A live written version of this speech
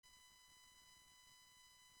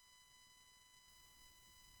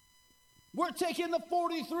We're taking the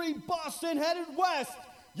 43 Boston headed west.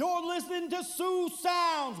 You're listening to Sioux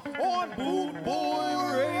Sounds on Boot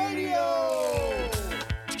Boy Radio.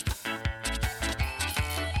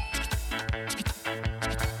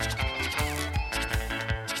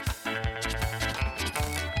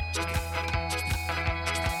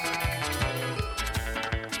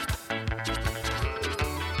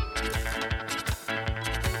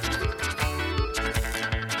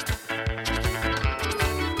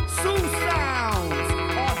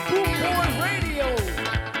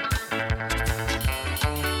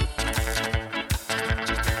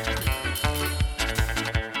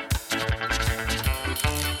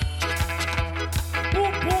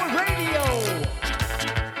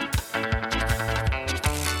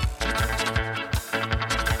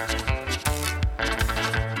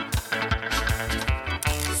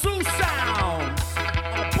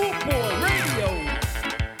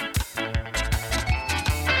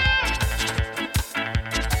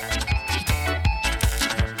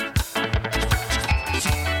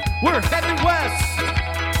 We're heading west.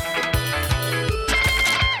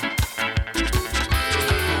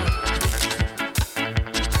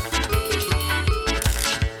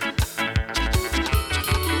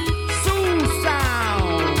 Sioux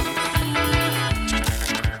Sounds.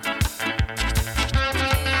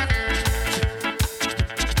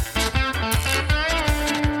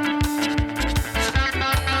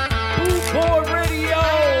 Boot Boy Radio,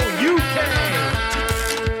 UK.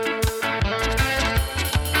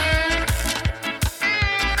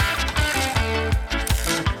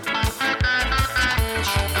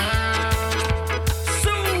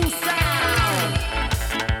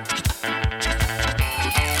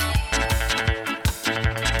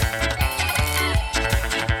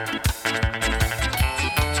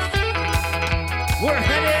 We're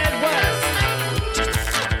headed west.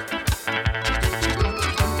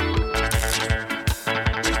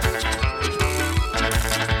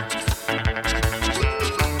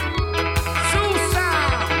 Sioux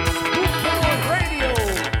Sounds, Boot Boy Radio.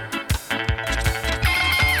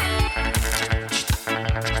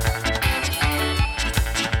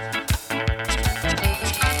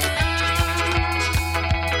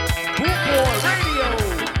 Boot Boy Radio.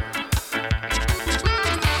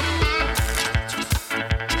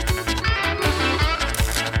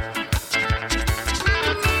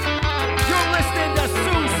 You're listening to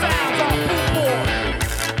Sioux Sounds on Boot Boy.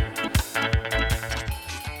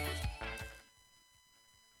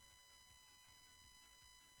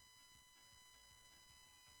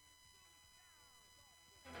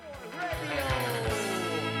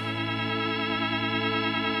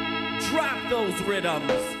 Drop those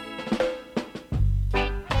rhythms.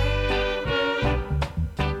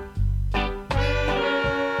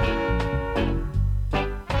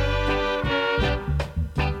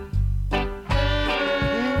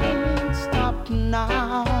 Can't stop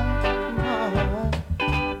now.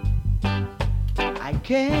 I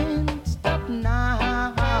can't stop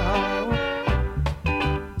now.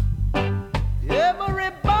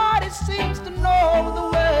 Everybody seems to know the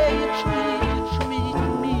way you treat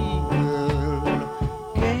me, girl.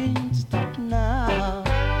 Can't stop now.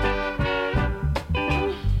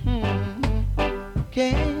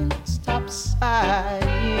 Can't stop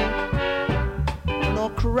sighing, no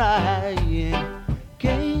crying.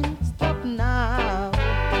 Can't stop now.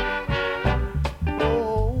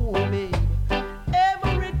 Oh, baby.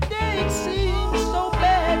 Every day seems so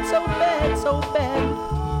bad, so bad, so bad.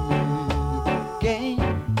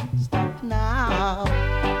 Can't stop now.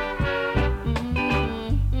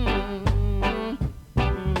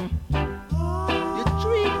 You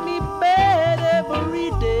treat me bad every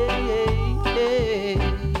day.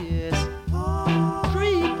 Yes.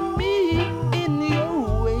 Treat me in your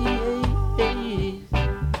way.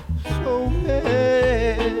 So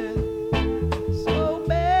bad. So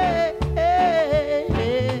bad.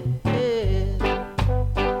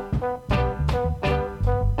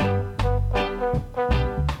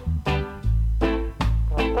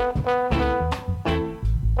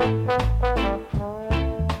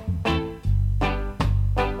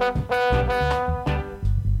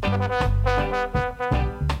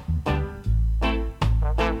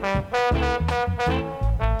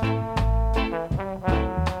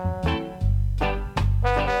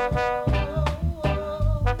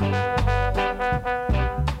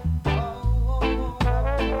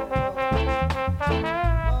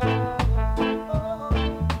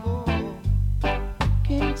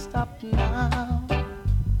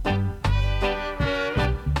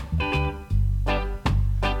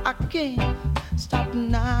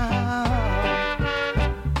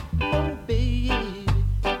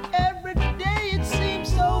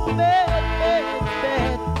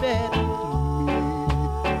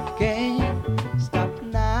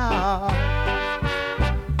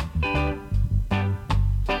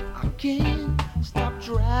 can't stop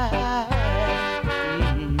trying.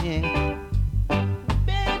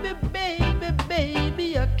 Baby, baby,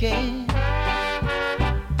 baby, I can't.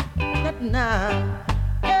 Not now.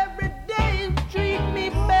 Every day you treat me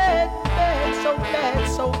bad, bad, so bad,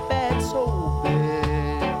 so bad, so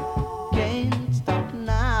bad. Can't stop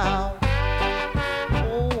now.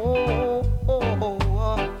 Oh, oh, oh, oh,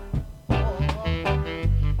 oh.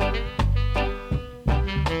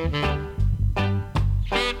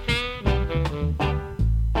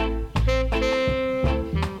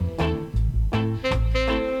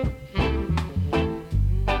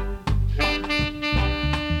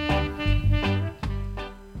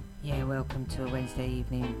 Welcome to a Wednesday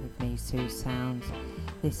evening with me, Sue Sounds.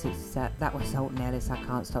 This is that was Alton Ellis. I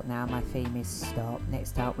Can't Stop Now. My theme is Stop.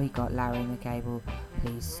 Next up, we got Larry and the Gable.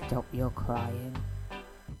 Please stop your crying.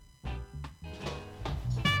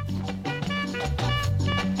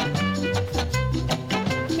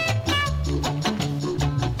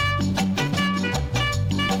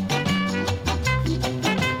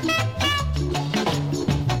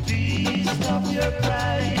 Please stop your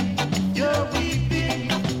crying. You're weeping.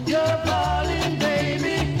 You're falling,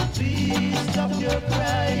 baby. Please stop your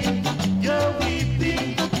crying. You're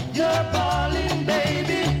weeping. You're falling,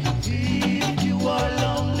 baby. If you are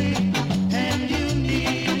lonely and you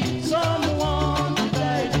need someone to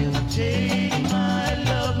guide you, take my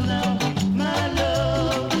love now. My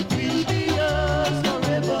love will be yours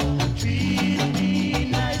forever. Treat me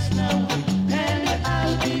nice now, and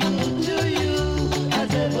I'll be good to you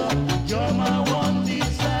as ever. You're my one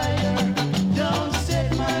desire. Don't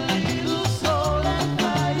set my little soul on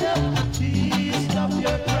fire. Please stop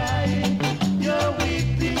your crying. You're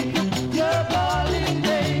weeping. You're falling,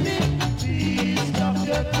 baby. Please stop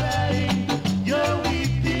your crying. You're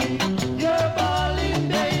weeping. You're falling,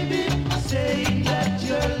 baby. Saying that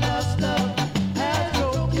your lost love has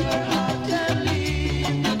broke your heart and leave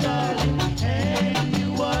you, darling. And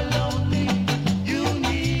you are lonely. You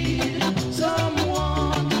need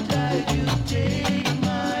someone to guide you. Take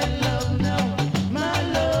my love now. My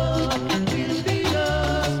love will be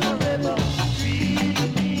yours forever. Treat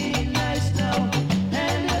me nice now,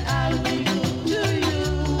 and I'll be good to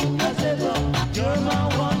you as ever. You're my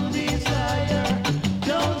one desire.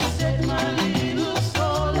 Don't set my little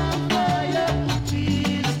soul on fire.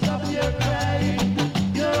 Please stop your crying.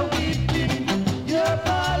 You're weeping. You're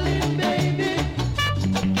falling, baby.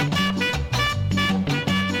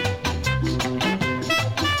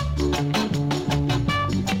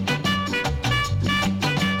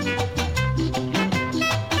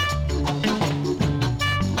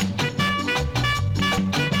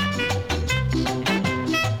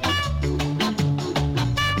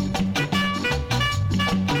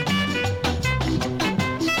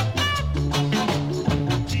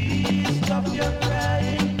 Please stop your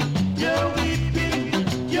crying. You're weeping.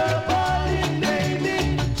 You're falling,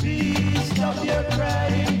 baby. Please stop your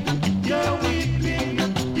crying. You're weeping.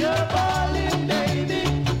 You're falling, baby.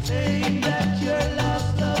 Saying that your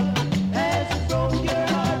lost love has broke your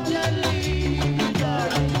heart and leave you,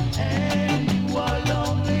 darling. And you are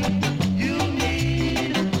lonely. You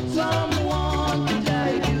need someone to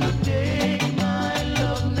guide you. Take my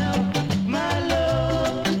love now. My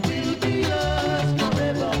love will be yours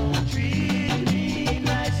forever. Treat me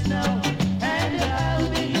nice now, and I'll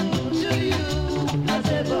be good to you as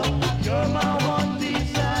ever. You're my one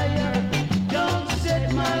desire. Don't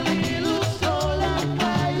set my little soul on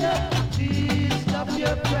fire. Please stop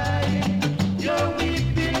your crying. You're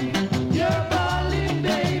weeping. You're falling,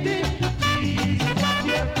 baby. Please stop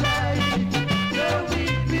your crying. You're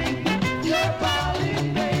weeping. You're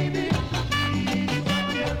falling, baby. Please stop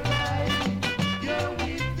your crying. You're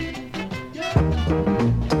weeping.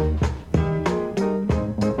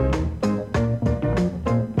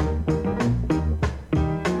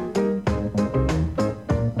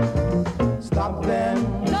 Stop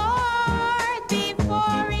them, Lord,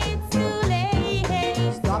 before it's too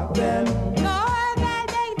late, stop them, Lord, I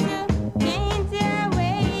beg to change their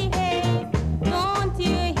ways. Don't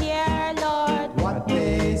you hear, Lord? what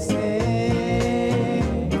they say,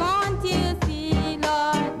 Can't you see,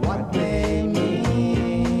 Lord? what they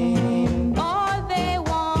mean, All they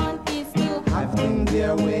want is to have things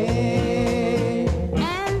their way,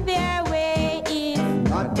 and their way is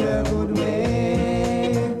not their good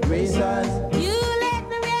way. Grace us, you let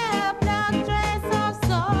me wear a black dress of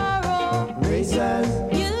sorrow. grace us,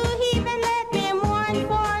 You even let me mourn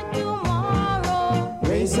for tomorrow.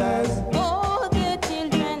 grace us, Oh, the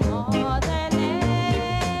children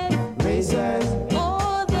fatherless. grace us,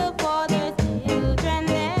 Oh, the father's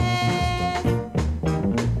childrenless.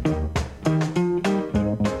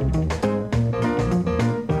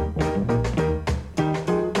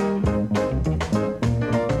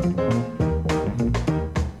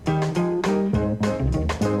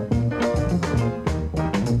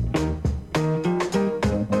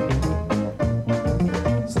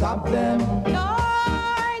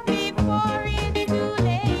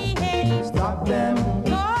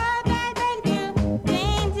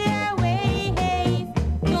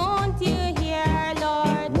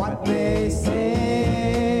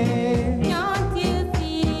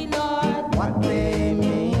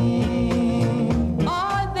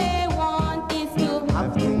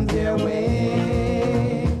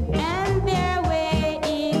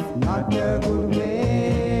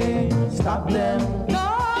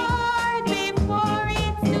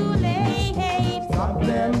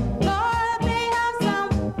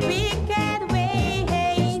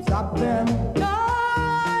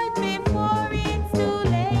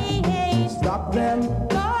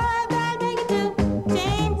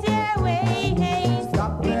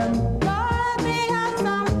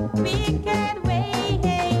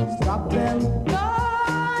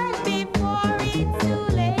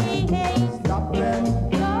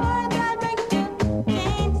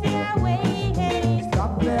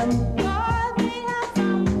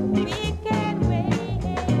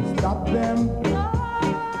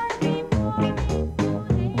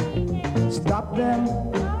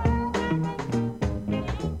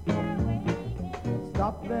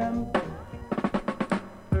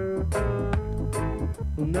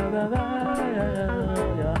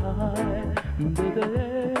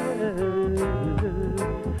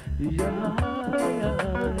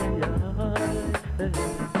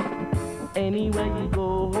 Anywhere you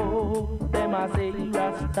go, them I say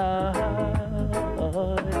Rasta.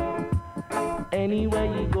 Anywhere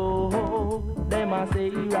you go, them I say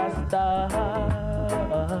Rasta.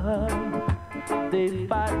 They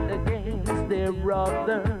fight against their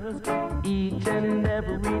brothers each and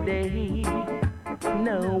every day.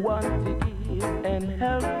 No one to give and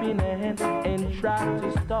helping hand and try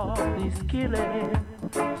to stop this killing.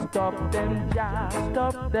 Stop them, just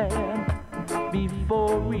stop them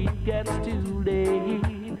before it gets too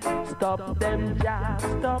late. Stop them, just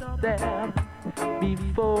stop them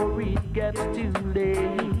before it gets too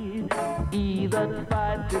late. Either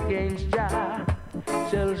fight against Jah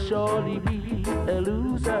shall surely be a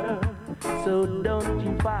loser. So don't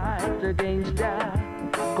you fight against Jah,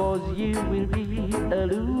 'cause you will be a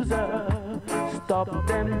loser. Stop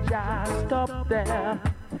them, just stop them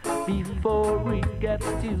before it gets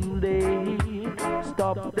too late.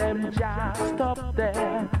 Stop them, just stop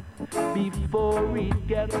them before it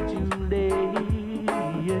gets too late.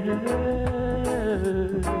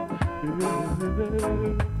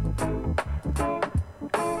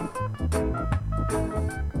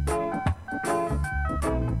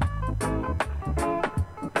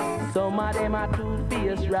 Some of them are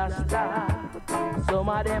two-faced Rasta, some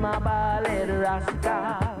of them are bald Rasta,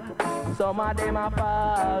 some of them are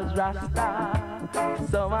false Rasta,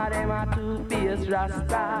 some of them are two-faced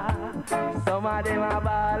Rasta, some of them are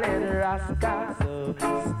bald Rasta. So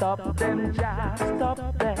stop them, just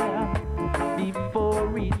stop them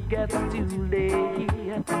before it gets too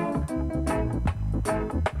late.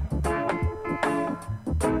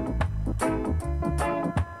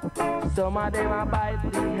 Some of them are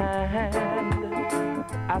bite the hand,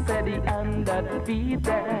 I said the hand that feed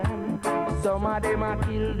them. Some of them are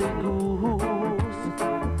kill the goose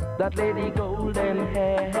that lay the golden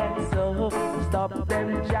head. So stop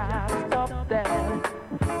them, just stop them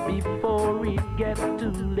before it gets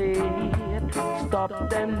too late. Stop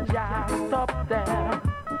them, just stop them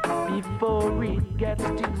before it gets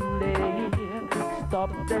too late.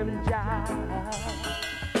 Stop them, just.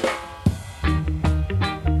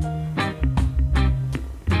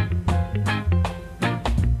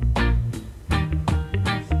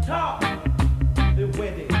 Stop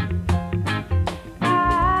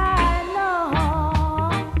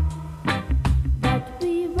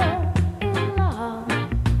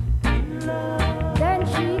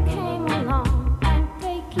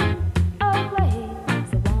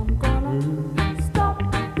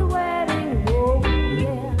the wedding, oh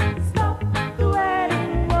yeah. Stop the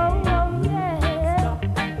wedding.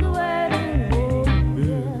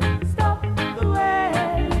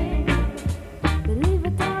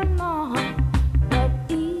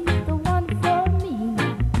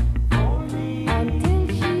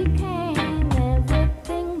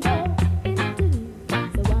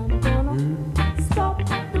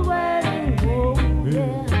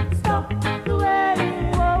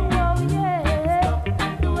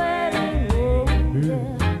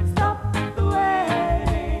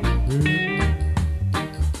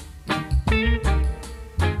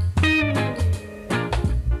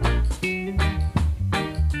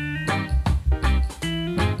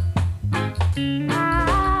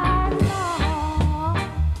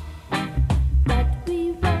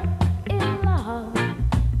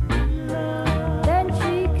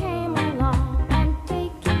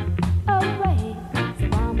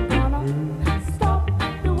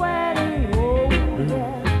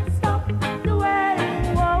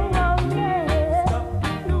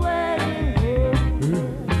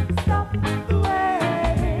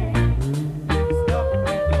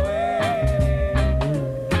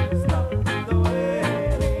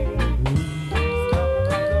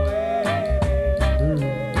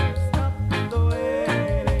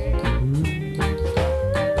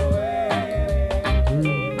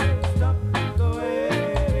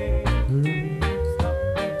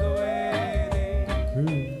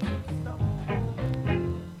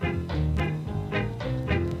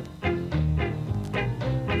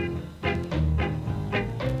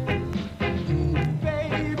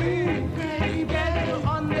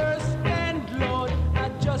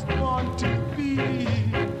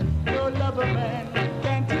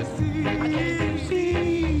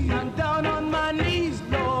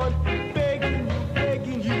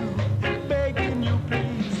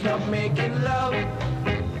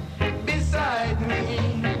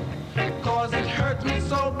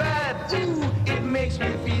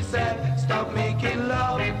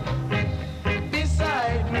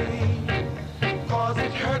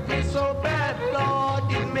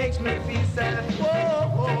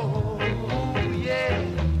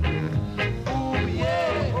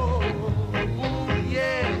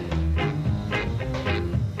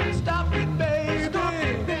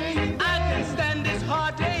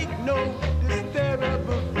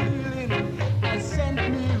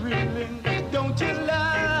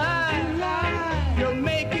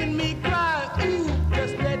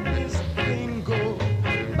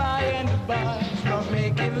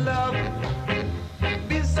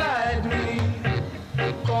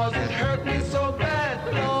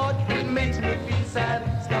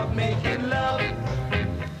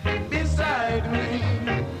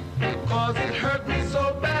 'cause it hurt me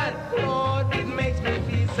so bad. Lord, it makes me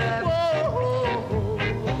feel sad. Whoa,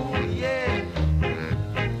 yeah.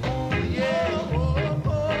 Yeah.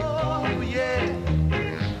 Oh, yeah.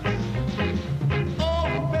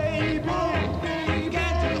 Oh, baby,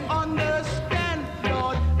 can't you understand,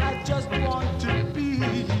 Lord? I just want to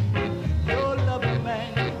be your lover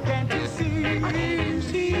man. Can't you see?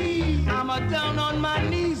 I'm down on my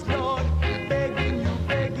knees, Lord, begging you,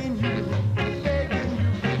 begging you, begging you,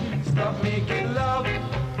 please stop making love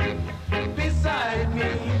beside me,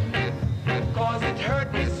 'cause it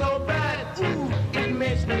hurt me so bad. Ooh, it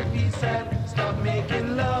makes me feel sad. Stop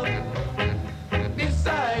making love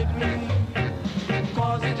beside me,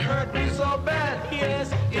 'cause it hurt me so bad.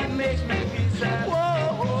 Yes, it makes me feel sad.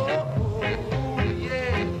 Whoa,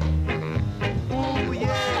 yeah. Ooh,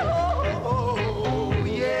 yeah. Oh,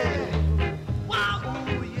 yeah. Wow,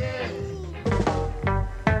 ooh, yeah.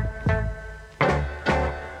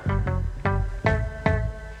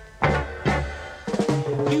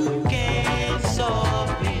 You can't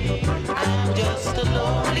solve me. I'm just a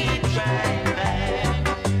lonely train man.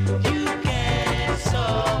 You can't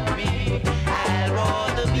solve me. I'd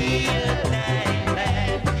rather be a night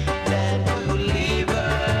man than to leave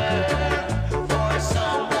her for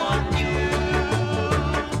someone new.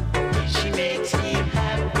 She makes me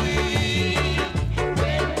happy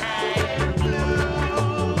when I am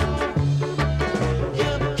blue.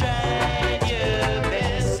 You've tried your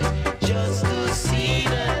best just to see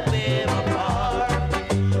that we're apart.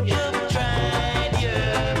 You've tried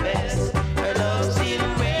your best. Her love still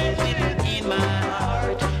resident in my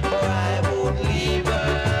heart, or I would leave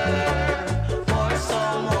her for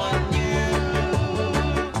someone new.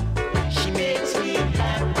 She makes me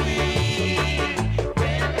happy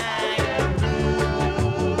when I am blue.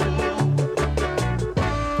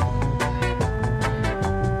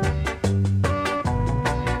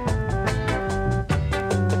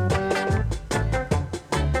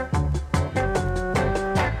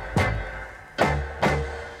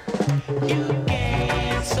 You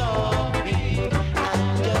can't solve me.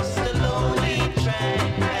 I'm just a lonely train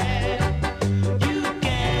man. You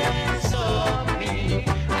can't solve me.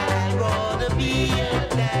 I'd rather be a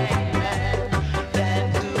night man than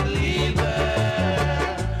to leave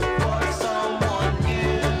her for someone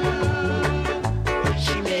new.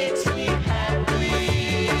 She makes me happy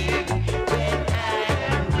when I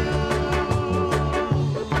am blue.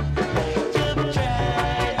 You've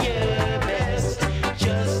tried your best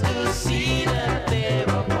just to see that they're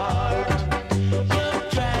apart. You've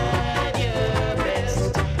tried your best.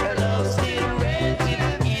 Her love still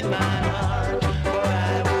resident in my heart, for I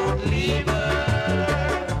would leave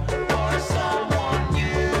her for someone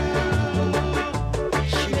new.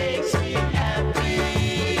 She makes me happy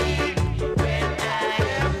when I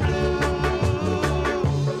am blue.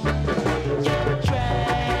 You've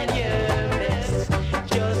tried your best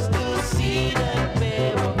just to see that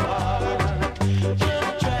we're apart.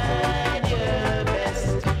 You've tried your best.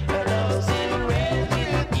 Her love still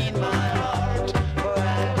resident in my heart, for I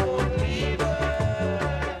would leave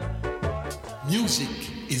her. Music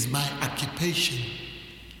is my occupation,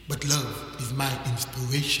 but love is my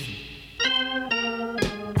inspiration.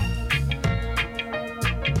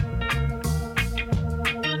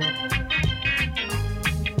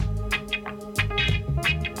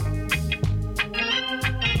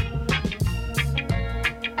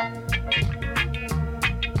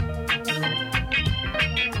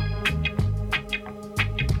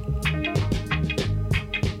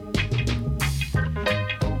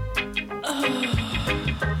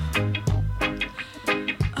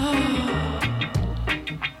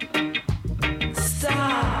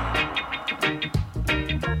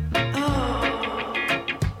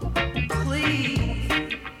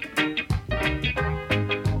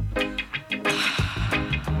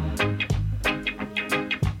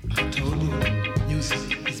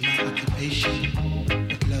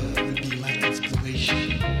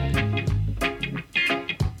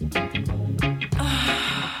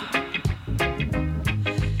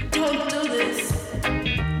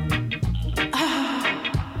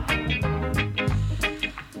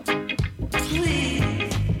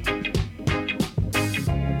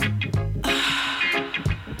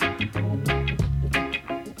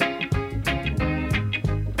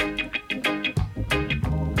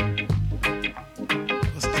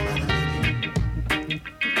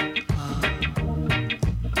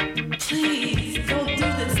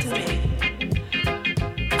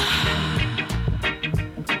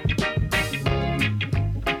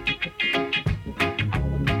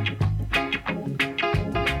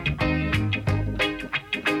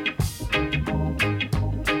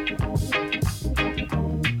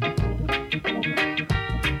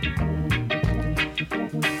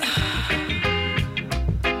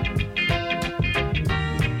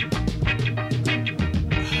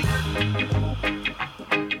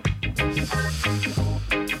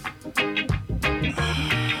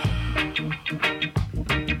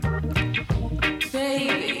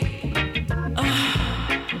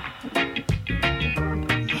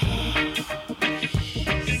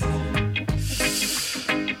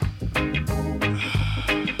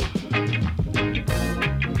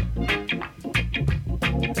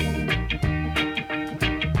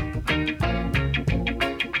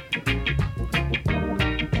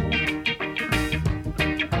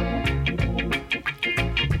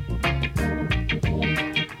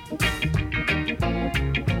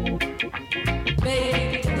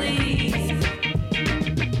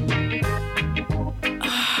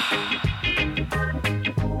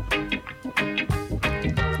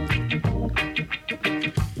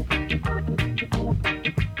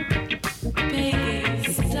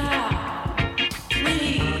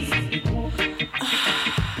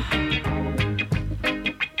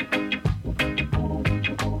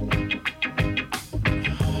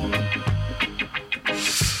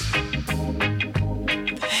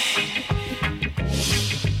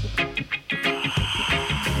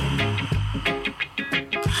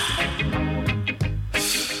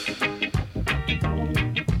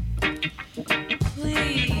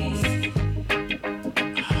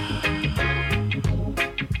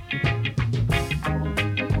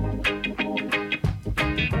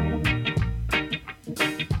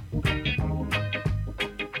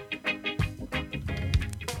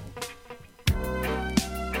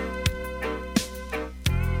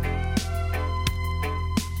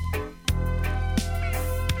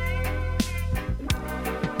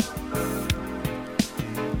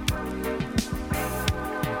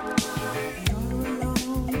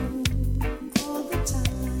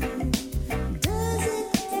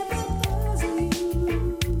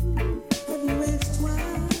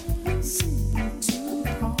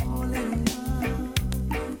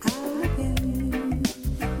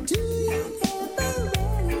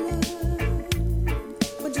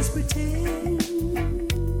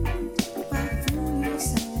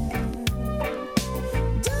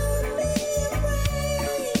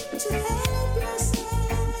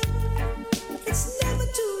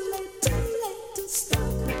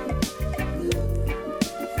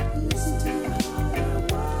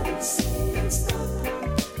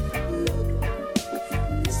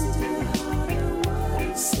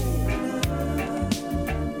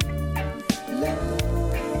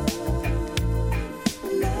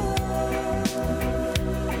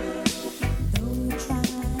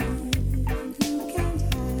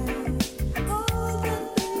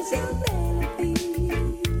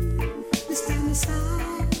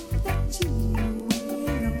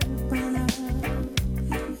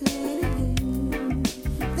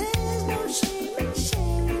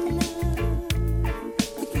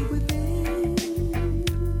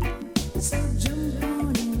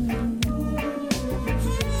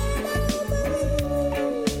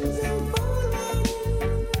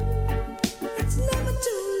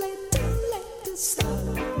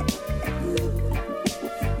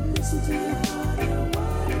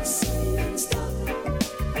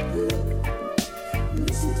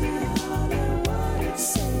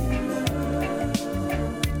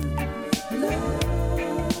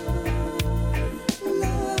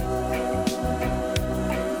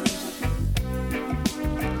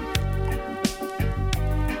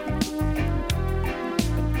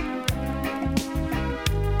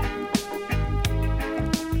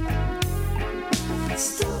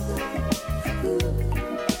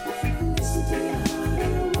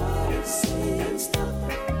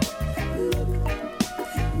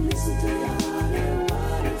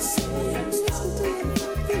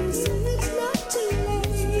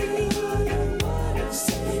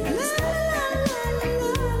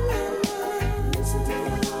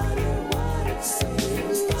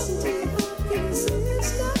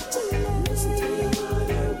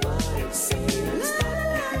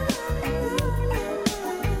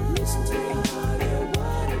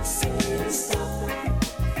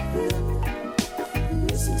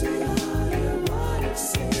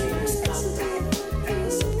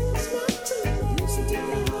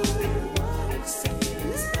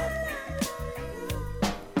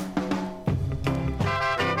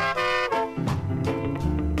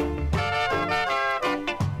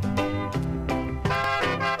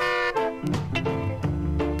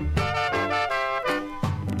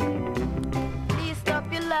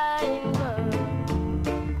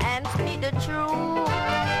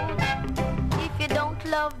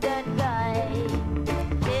 love that guy,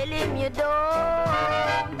 tell him you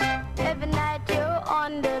don't. Every night you're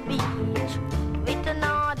on the beach with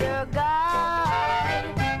another guy,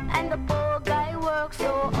 and the poor guy works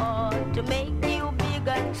so hard to make you big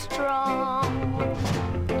and strong.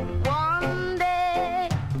 One day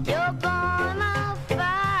you're gonna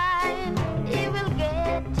find he will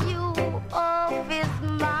get you off his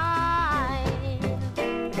mind.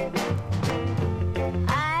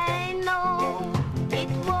 I know it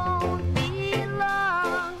won't be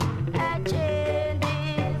long, a change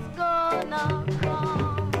is gonna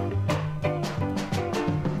come.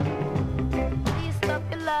 Please stop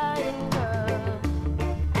your lying, girl,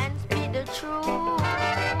 and speak the truth.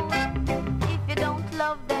 If you don't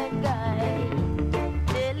love that guy,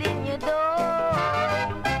 tell him you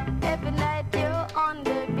don't. Every night you're on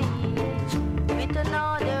the beach with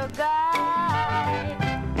another guy,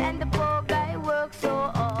 and the poor guy works so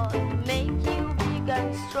hard to make you big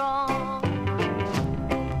and strong.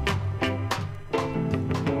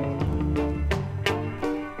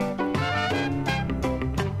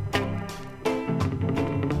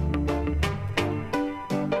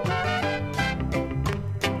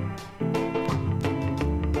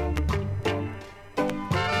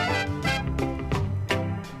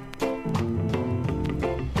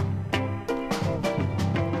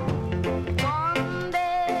 One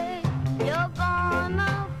day you're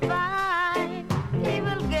gonna find he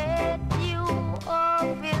will get you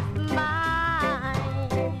off his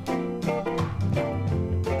mind.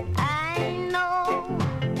 I know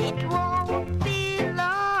it won't be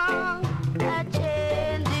long, a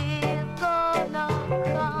change is gonna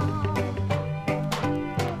come.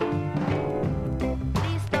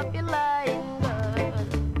 Please stop your lying, girl,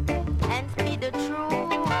 and speak the truth.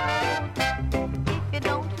 If you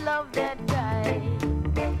don't love that guy,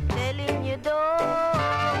 tell him you don't.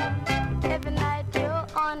 Every night you're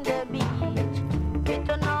on the beach with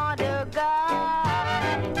another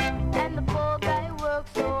guy, and the poor guy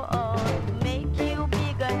works so hard to make you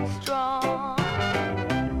big and strong.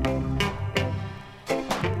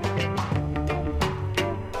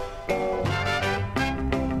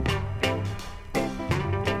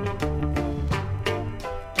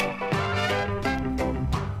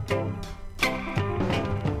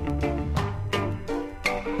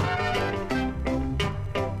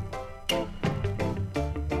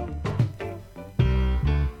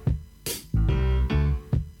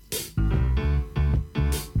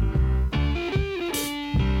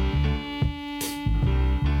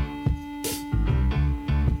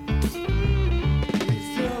 Is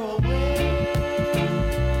there a way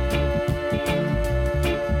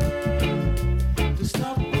to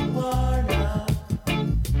stop the war now?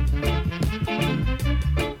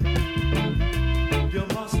 There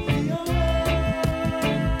must be a way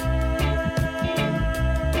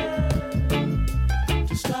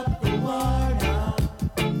to stop the war now.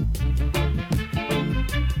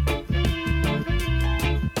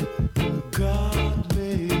 God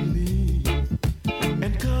made me,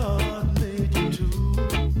 and God made you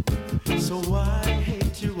too. So why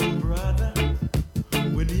hate your brother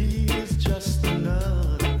when he is just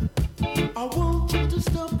another? I want you to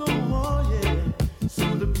stop the war, yeah, so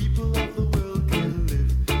the people of the world can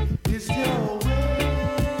live. Is there a way?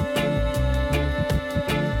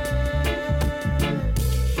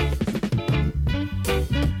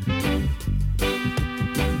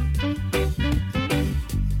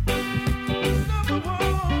 Stop the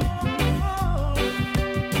war.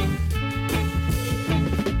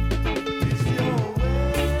 Is there a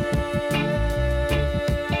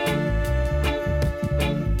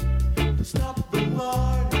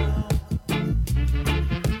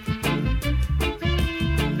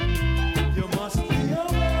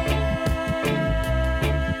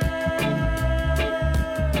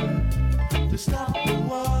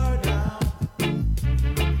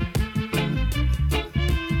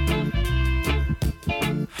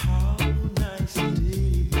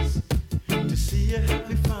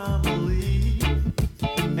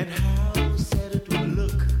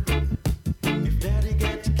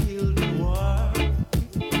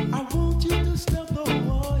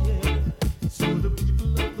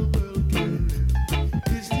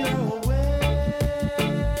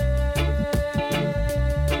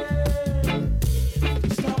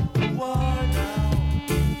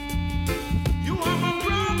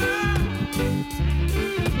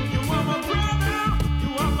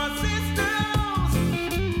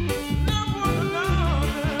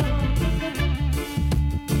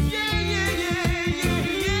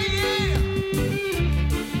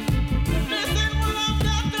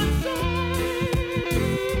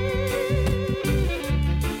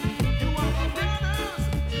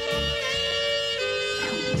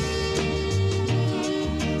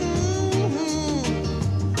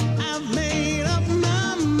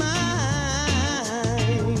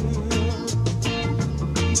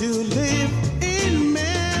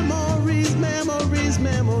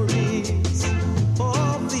memories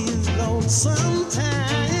of these lonesome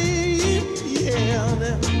times,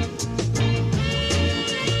 yeah.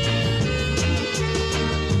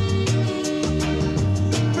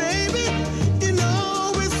 Baby, you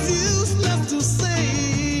know it's useless to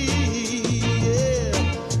say,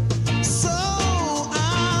 yeah. So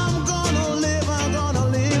I'm gonna live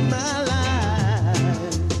my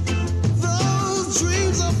life. Those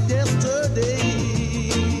dreams of yesterday,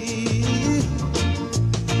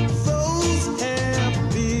 those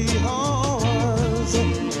happy hours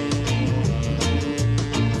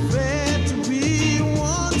that we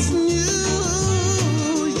once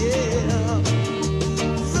knew, yeah.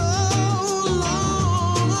 So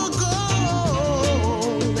long ago,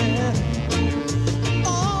 man,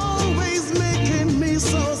 always making me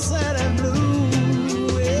so sad and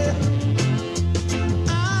blue, yeah.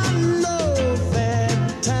 I know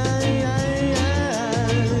that time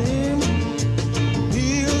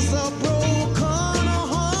heals a broken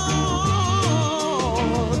heart.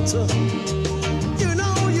 You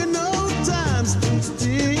know, time stands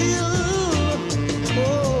still.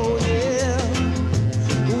 Oh yeah,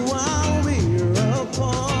 while we're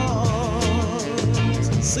apart.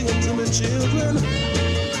 Sing it to me, children.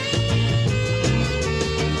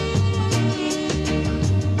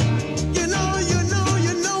 You know,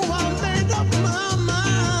 I made up my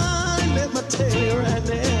mind. Let me tell you right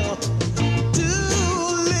now, to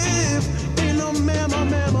live in the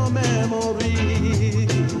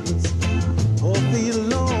memories of the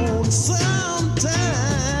lonesome time.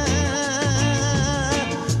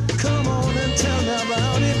 Come on and tell me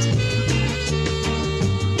about it,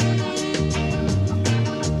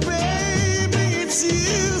 baby. It's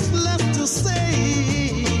useless to say,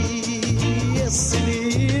 yes it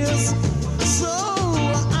is. So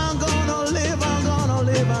I'm gonna live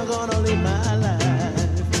my life.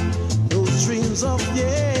 Those dreams of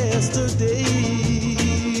yesterday.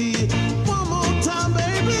 One more time,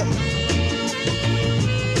 baby.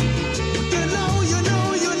 You know.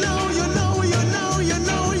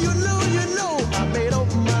 I made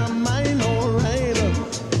up my mind, alright.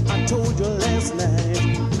 I told you last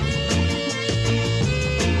night.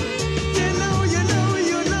 You know.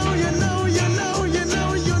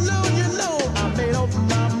 I made up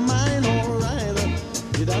my mind, alright.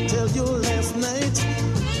 Did I tell you last night?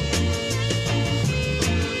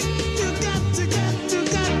 You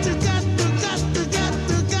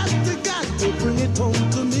got to bring it home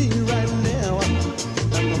to me right now.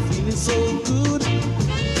 I'm feeling so good.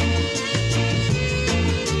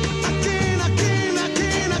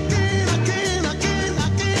 I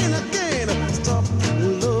can't stop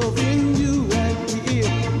loving you right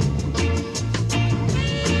here.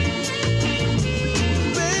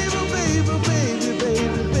 Baby,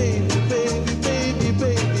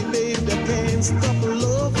 I can't stop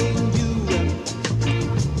loving you.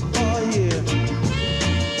 Oh yeah.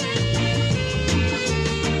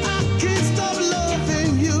 I can't stop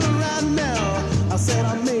loving you right now. I said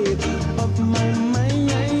I made up my mind.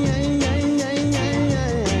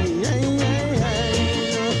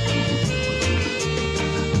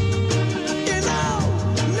 You know,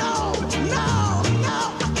 no,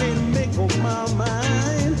 I can't make up my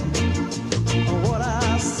mind on what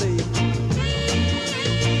I say.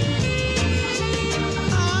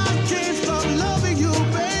 I can't stop loving you,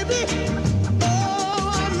 baby.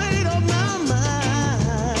 Oh, I made up my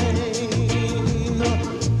mind.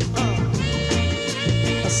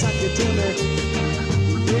 Suck it to me.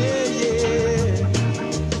 Yeah.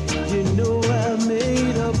 You know I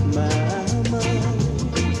made up my mind.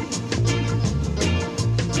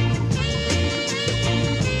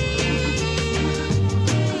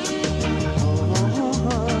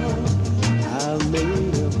 I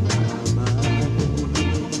made up my mind.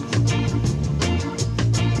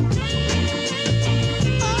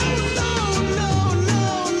 Oh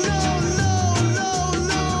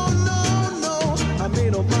no! I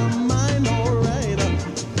made up my mind, alright.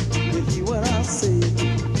 You hear what I say?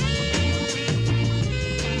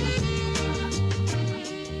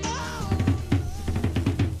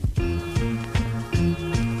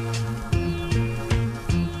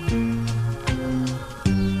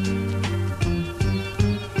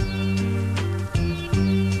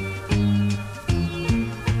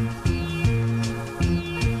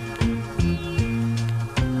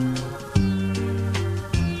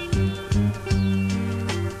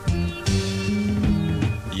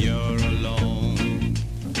 You're alone.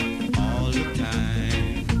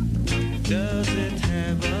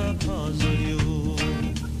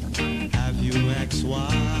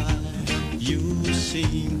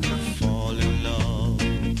 fall in love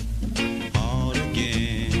all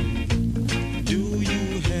again. Do you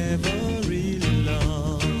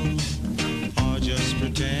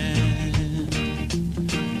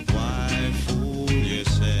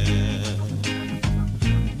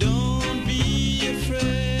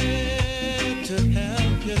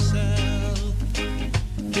yourself.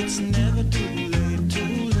 It's never too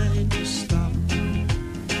late to stop.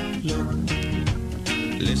 Look,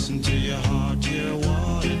 listen to your heart, hear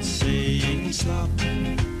what it's saying. Stop.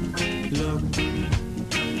 Look,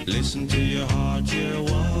 listen to your heart, hear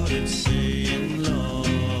what it's saying. Love,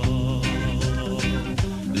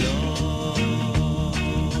 love,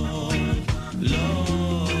 love.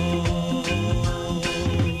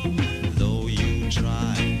 Though you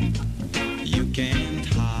try, you can't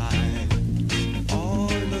hide all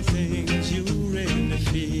the things you really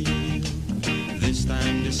feel. This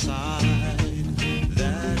time decide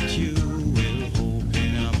that you will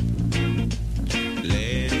open up,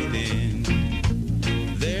 let it in.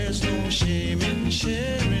 There's no shame in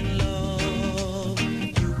sharing love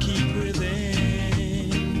you keep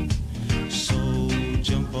within. So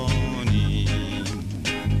jump on in,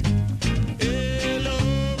 head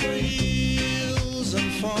over heels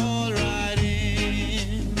and fall right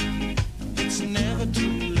in. It's never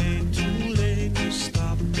too late to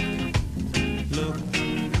stop. Look,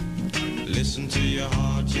 listen to your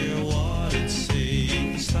heart, hear what it's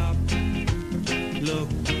saying. Stop. Look,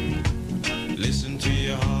 listen to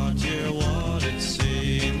your heart, hear what it's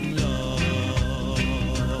saying. Love,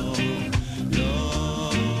 love.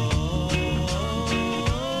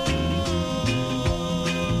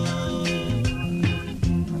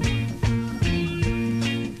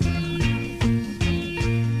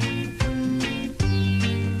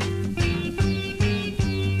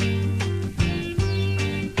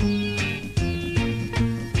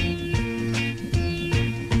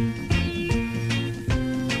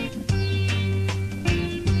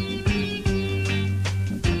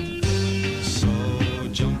 So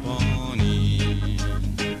jump on in,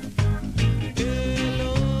 head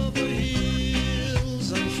over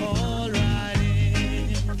heels and fall right in.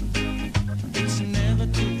 It's never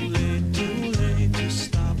too late to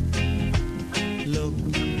stop. Look,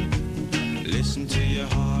 listen to your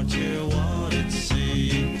heart, hear what it's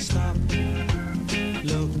saying. Stop.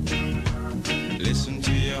 Look, listen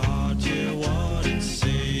to your heart, hear what it's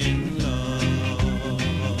saying. Love,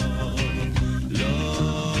 love,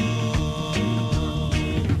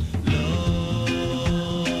 love.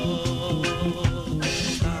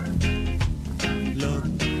 Stop. Look,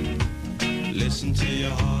 listen to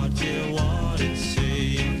your heart, hear what it's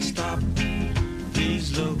saying. Stop.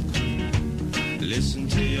 Please look, listen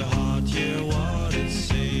to your heart, hear what it's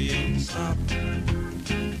saying. Stop.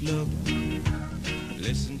 Look,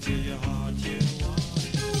 listen to your heart, hear what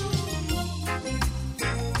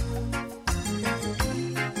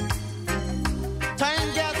Time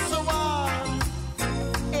gets so hard,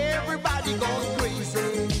 everybody goes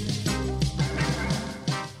crazy.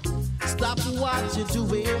 Stop what you're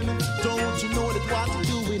doing. Don't you know that what you're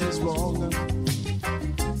doing is wrong?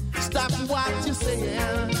 Stop what you're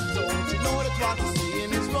saying. Don't you know that what you're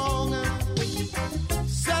saying is wrong?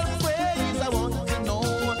 Self-praise, I want you to know,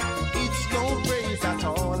 it's no praise at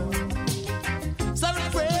all.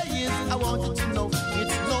 Self-praise, I want you to know,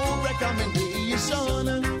 it's no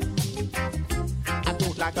recommendation. I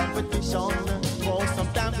don't like competition, for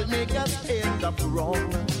sometimes it makes us end up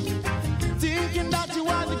wrong. Thinking that you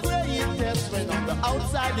are the greatest when on the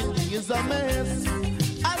outside it is a mess.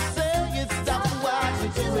 I say it's stop what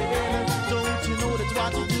you're doing. Don't you know that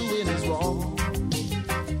what you're doing is wrong?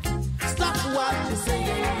 Stop what you're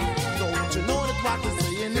saying. Don't you know that what you're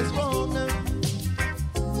saying is wrong?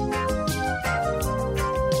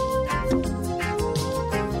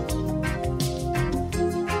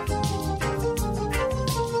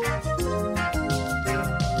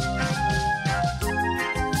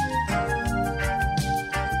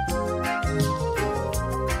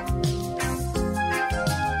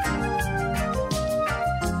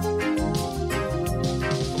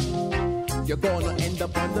 You're gonna end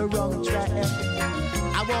up on the wrong track.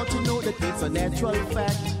 I want to know that it's a natural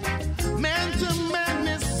fact. Man to man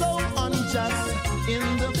is so unjust.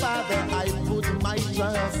 In the Father I put my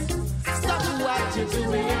trust. Stop what you're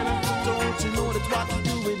doing. Don't you know that what you're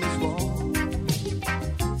doing is wrong?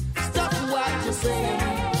 Stop what you're saying.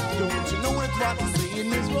 Don't you know that what you're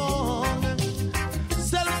saying is wrong?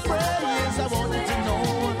 Self-praise, I want you to know,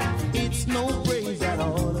 it's no praise at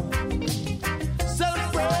all.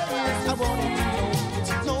 Self-praise, I want you to know,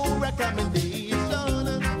 it's no recommendation.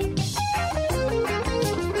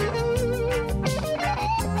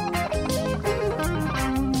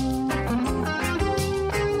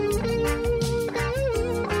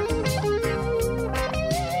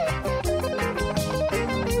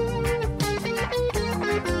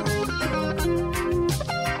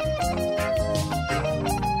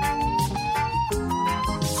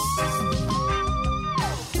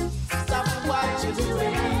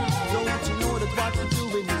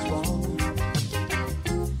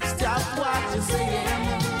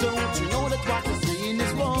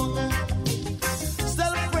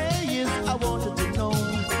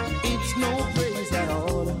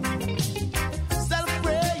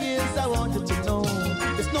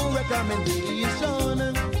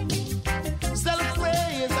 recommendation.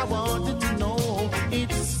 Self-praise, I wanted to know,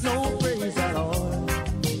 it's no praise at all.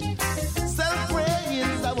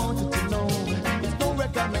 Self-praise, I wanted to know, it's no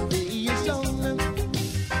recommendation.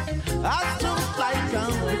 I don't like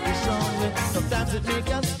competition, sometimes it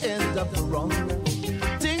makes us end up wrong.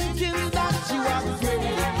 Thinking that you are the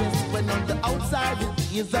greatest, when on the outside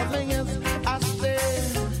it is obvious. I say,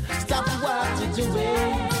 stop what you're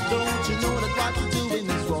doing, don't you know that what you're doing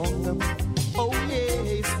is wrong? Oh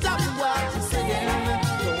yeah, stop what you're saying,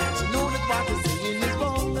 don't you know that what you're saying is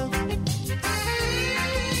wrong?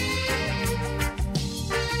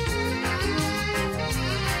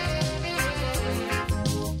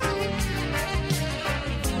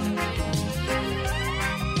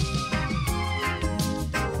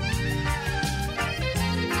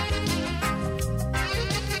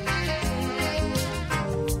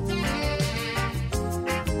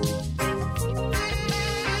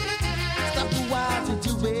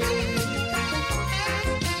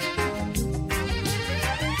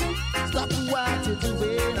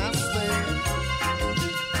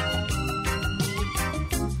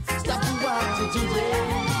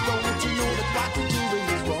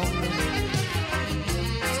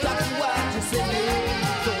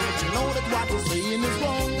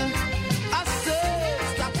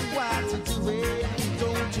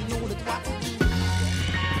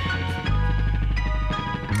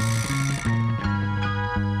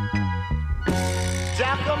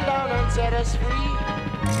 Come down and set us free.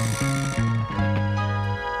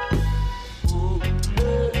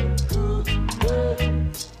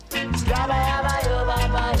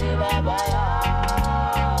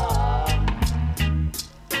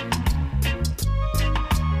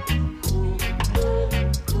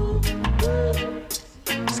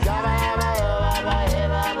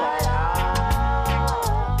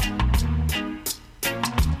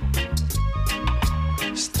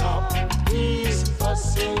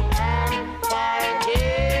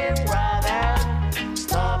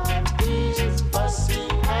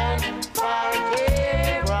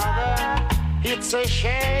 It's a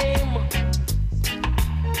shame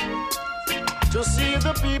to see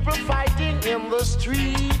the people fighting in the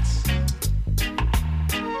streets,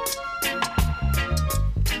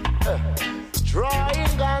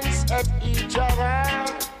 drawing guns at each other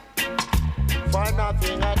for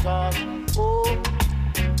nothing at all. Oh.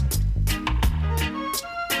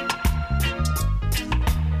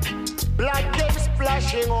 Blood came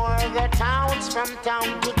splashing o'er the towns, from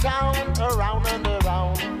town to town, around and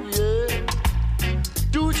around. Yeah.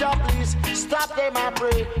 Do ya please stop them, I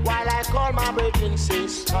pray, while I call my brethren, say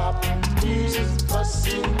stop. Please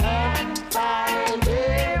fussing and fighting,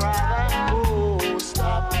 brother. Oh,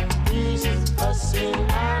 stop. Please fussing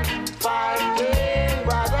and fighting,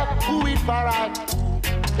 brother. Who it for right?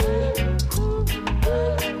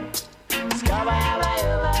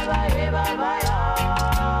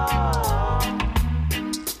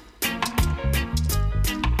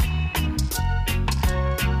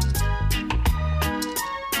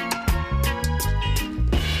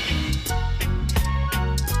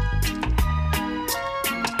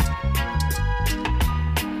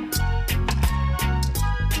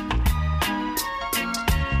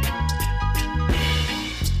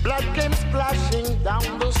 Splashing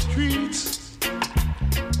down the streets,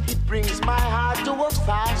 it brings my heart to a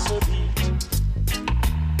faster beat.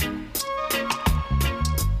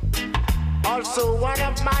 Also, one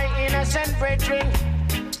of my innocent brethren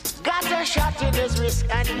got a shot in his wrist,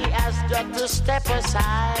 and he has got to step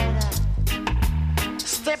aside.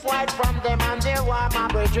 Step wide from them, and there were my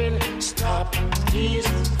brethren. Stop these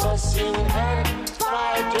fussing and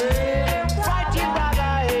fighting, fighting,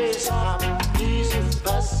 brother. Hey, stop these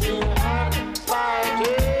fussing and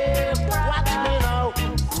fighting. Watch me now.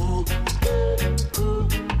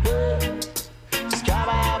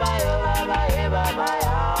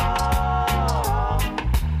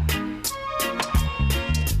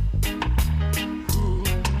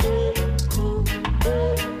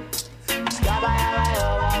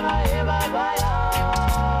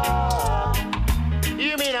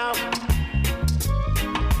 You mean now?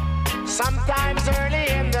 Sometimes early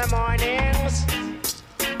in the mornings,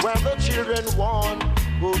 when the children want to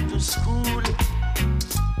go to school,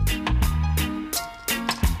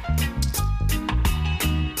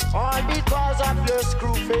 all because of your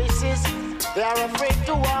screw faces, they are afraid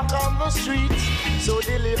to walk on the streets so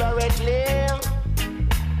deliberately.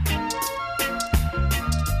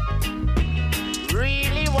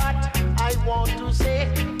 Really what I want to say,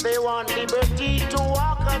 they want liberty to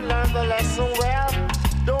walk and learn the lesson well.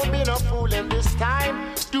 Don't be no fool in this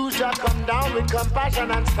time. Do just come down with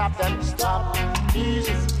compassion and stop them. Stop these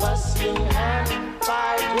fussing and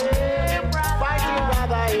fighting. Fighting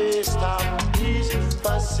brother, hey, stop these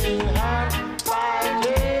fussing and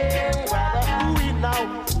fighting. Brother, who we now?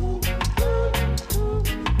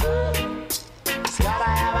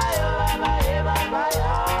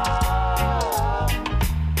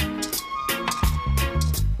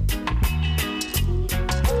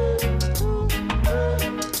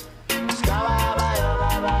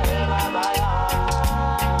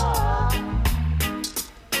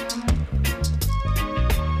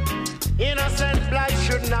 Innocent blood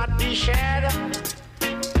should not be shed.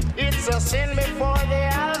 It's a sin before the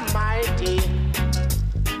Almighty.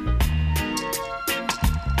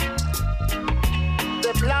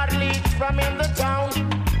 The blood leaks from in the town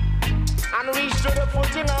and reach to the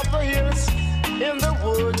footing of the hills in the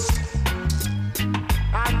woods.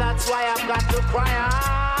 And that's why I've got to cry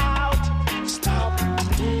out. Stop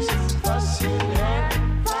this fussing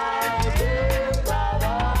and fighting,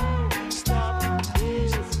 brother. Stop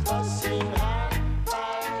this fussing and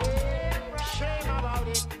fighting. Shame about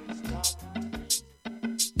it. Stop.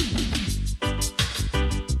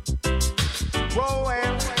 Whoa,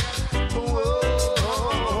 and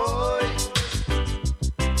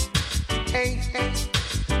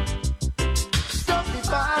stop me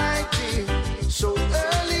fighting so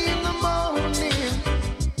early in the morning.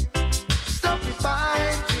 Stop me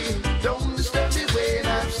fighting, don't disturb me when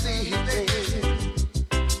I'm sleeping.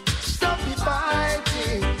 Stop me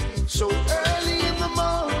fighting so early in the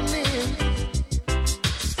morning.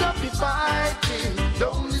 Stop me fighting,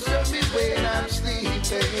 don't disturb me when I'm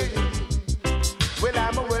sleeping. Well,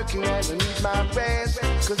 I'm a working and I need my rest,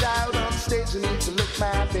 'cause out on stage I need to look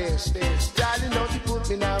my best. Darling, don't you put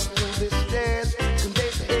me now through this test. Convey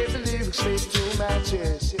the heavy lyrics straight to my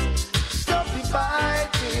chest. Stop me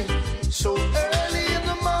fighting so early in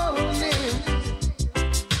the morning.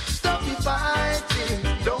 Stop me fighting,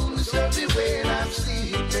 don't disturb me when I'm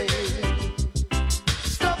sleeping.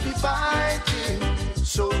 Stop me fighting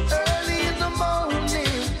so early in the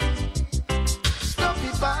morning. Stop me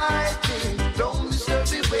fighting, don't disturb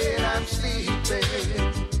me when I'm sleeping.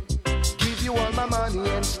 Give you all my money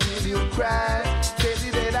and still you cry. Tell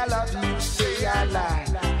you that I love you, say I lie.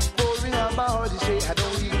 Pouring out my heart, you say I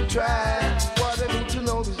don't even try. What I need to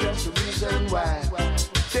know is just the reason why.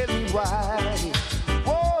 Tell me why.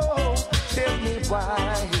 Whoa, tell me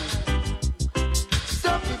why.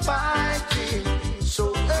 Stop me fighting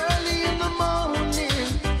so early in the morning.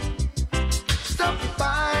 Stop me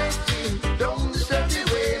fighting, don't disturb me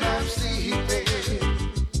when I'm sleeping.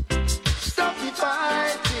 Stop me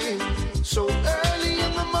fighting so early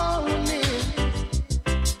in the morning.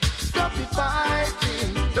 Stop me fighting,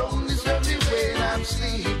 don't disturb me when I'm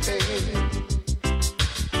sleeping.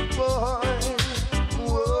 Boy,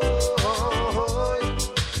 whoa,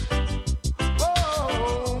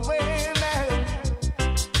 whoa, when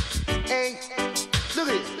hey, look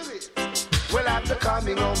it. Well, after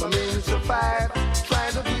coming home a minute to 5,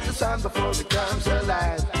 trying to beat the sun before it comes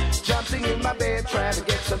alive. Jumping in my bed, trying to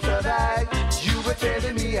get some shut-eye. You were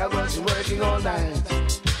telling me I wasn't working all night.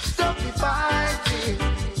 Stop me fighting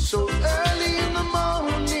so early in the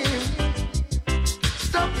morning.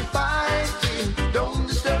 Stop me fighting, don't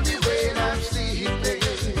disturb me when I'm sleeping.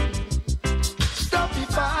 Stop me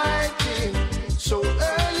fighting so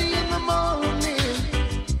early in the morning.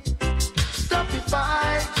 Stop me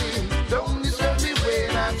fighting, don't disturb me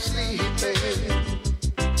when I'm sleeping.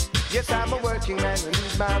 Yes, I'm a working man, I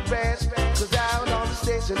need my rest, 'cause out on the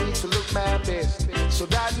stage I need to look my best. So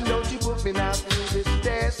darling, don't you put me now through this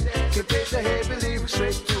test. Can take the heavy lyrics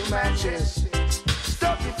straight to my chest.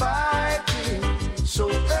 Stop me fighting so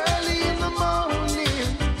early in the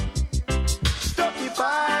morning. Stop me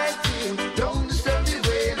fighting, don't disturb me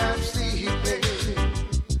when I'm sleeping.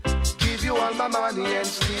 Give you all my money and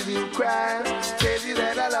still you cry. Tell you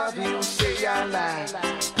that I love you, say I lie.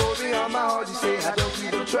 Pouring on my heart, you say I don't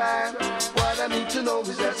even try. What I need to know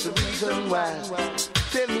is that's the reason why.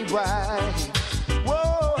 Tell me why.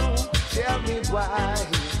 Whoa, tell me why.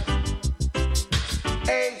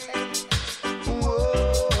 Hey, whoa,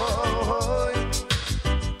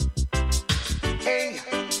 hey,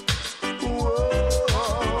 whoa,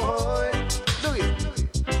 look it.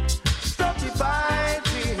 Stop me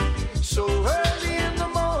fighting so early in the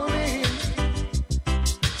morning.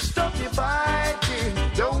 Stop me fighting,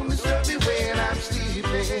 don't disturb me when I'm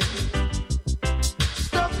sleeping.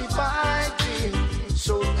 Stop me fighting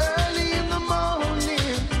so early in the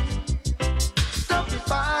morning. Stop me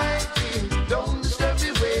fighting, don't disturb me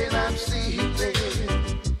when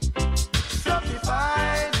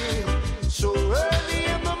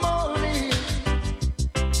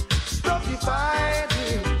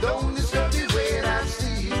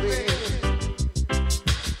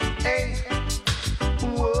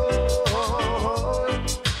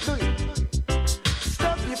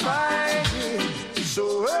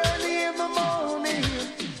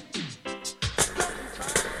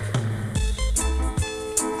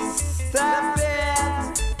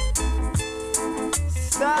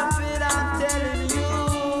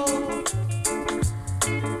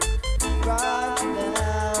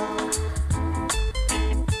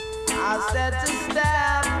said to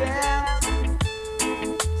stop it,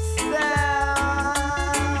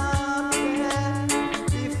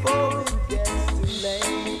 before it gets too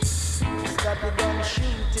late. Stop your gun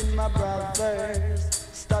shooting my brothers.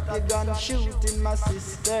 Stop your gun shooting my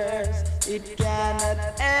sisters. It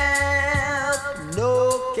cannot help, no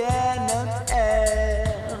cannot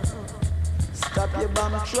help. Stop your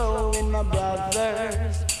bomb throwing my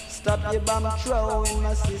brothers. Stop your bomb throwing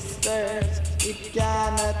my sisters. It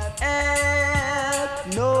cannot help,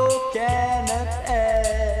 no cannot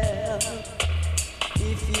help.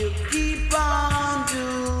 If you keep on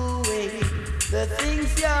doing the things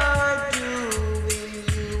you're doing,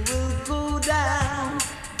 you will go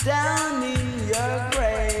down in your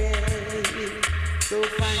grave. So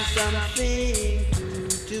find something to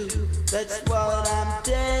do, that's what I'm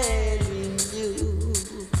telling you.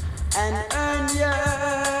 And earn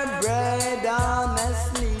your bread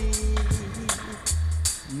honestly.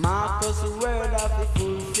 Marcus' word of it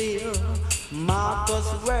fulfill,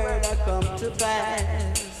 Marcus' word I come to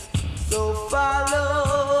pass. So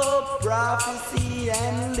follow prophecy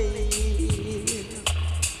and live.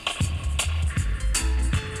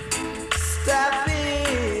 Stop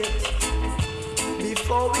it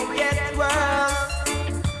before we get worse.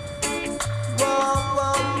 Whoa,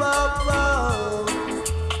 whoa, whoa, whoa.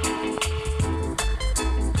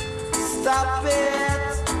 Stop it.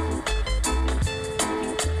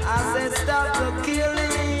 I said stop the killing.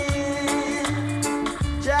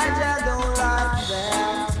 Jaja don't like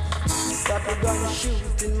that. Stop your gun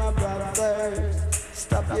shooting my brothers.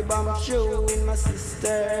 Stop your bomb shooting my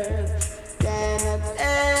sisters. Cannot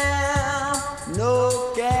help, no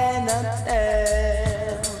cannot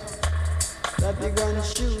help. Stop your gun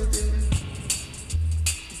shooting.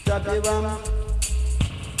 Stop your bomb.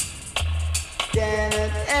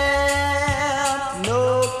 Cannot help, no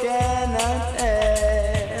cannot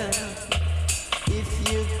help. If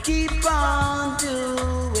you keep on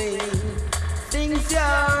doing things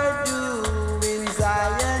you're doing,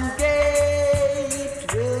 Zion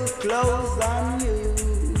Gate will close on you.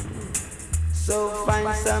 So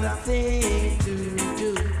find something to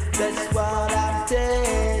do, that's what I'm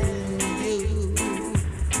telling you.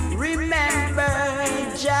 Remember,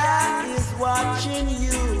 Jah is watching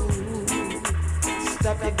you.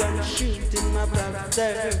 Stop your gun shooting my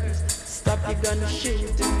brothers. Stop your gun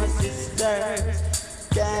shooting my sisters.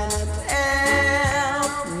 Cannot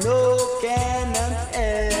help, no cannot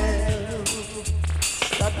help.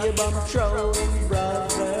 Stop your bomb throwing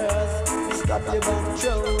brothers. Stop your bomb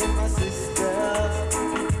throwing my sisters.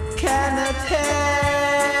 Cannot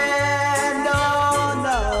help, no,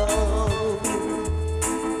 no.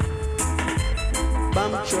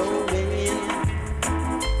 Bomb throwing,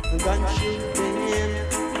 gun shooting,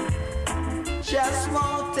 just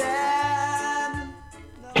won't end.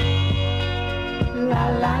 La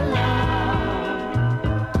la la,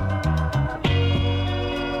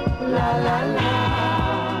 la la la.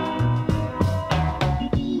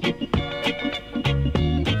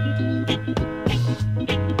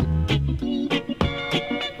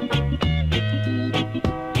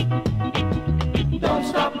 Don't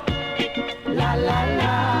stop, la la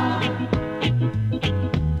la.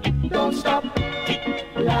 Don't stop,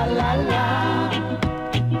 la la la.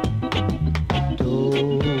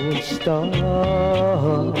 Don't stop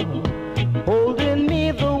holding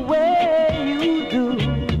me the way you do.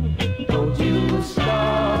 Don't you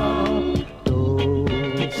stop,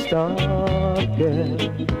 don't stop, girl.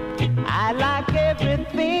 I like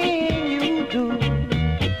everything you do.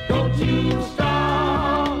 Don't you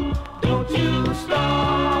stop, don't you stop.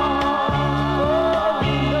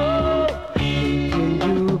 Meeting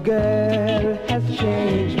you, girl, has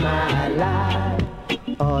changed my life.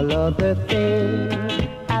 All of the things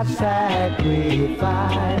I sacrificed.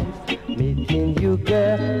 Meeting you,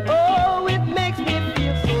 girl, oh, it makes me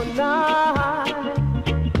feel so nice.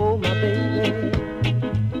 Oh, my baby,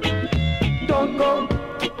 don't go,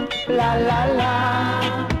 la la la.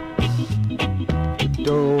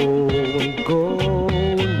 Don't go,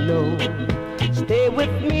 no. Stay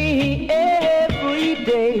with me every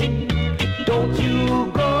day. Don't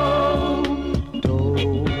you go,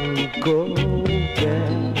 don't go,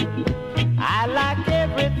 girl. I like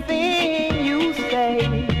everything you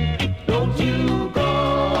say. Don't you go,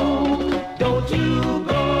 don't you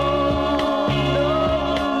go, no,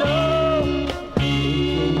 no.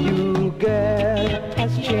 Meeting you, girl,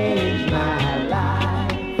 has changed my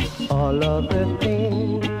life. All of the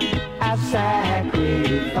things I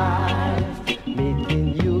sacrificed. Meeting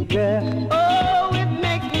you, girl, oh, it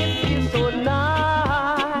makes me feel so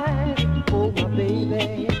nice. Oh, my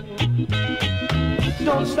baby,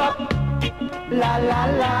 don't stop, La la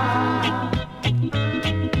la.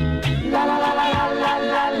 La la la la la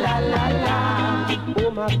la la la la. Oh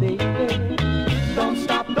my baby, don't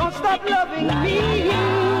stop loving me,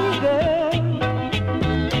 girl.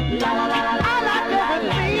 La la la la. I like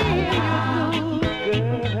everything you do,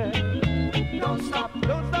 girl. Don't stop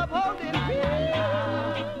holding me.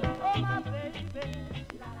 Oh my baby.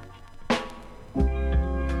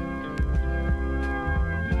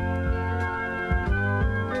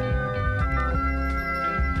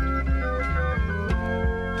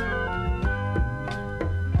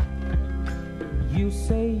 You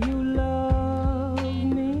say you love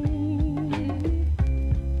me.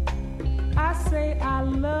 I say I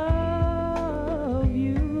love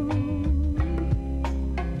you.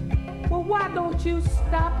 Well, why don't you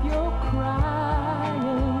stop your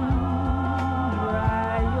crying?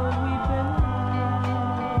 Dry your weeping.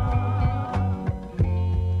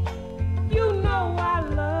 You know I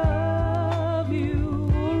love you,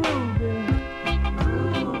 Ruby.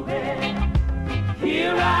 Ruby,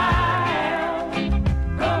 here I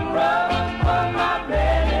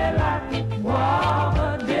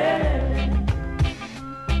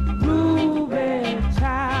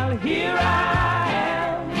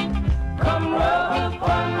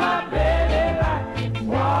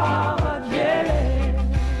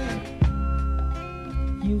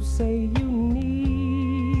say you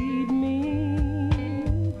need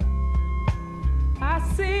me. I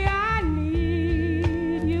say I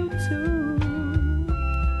need you too.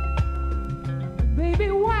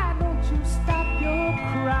 Baby, why don't you stop your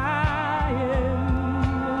crying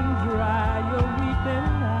and dry your weeping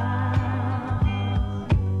eyes?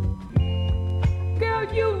 Girl,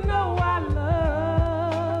 you know I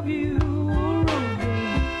love you, Ruby.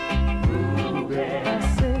 Ruby. I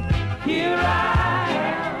said, here I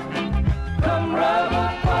rub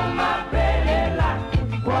upon my belly like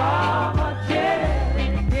guava jelly.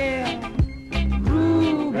 Yeah,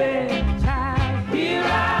 Ruby, child, here I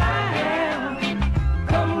am.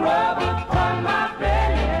 Come rub upon my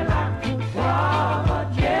belly like guava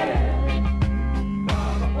jelly.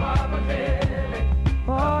 Guava jelly.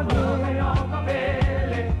 Oh, rub it on my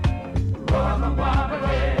belly. Rub my guava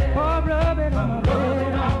jelly. Oh, rub it on my belly. Rub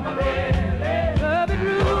it on my belly. Rub it,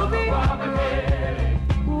 Ruby. Guava jelly.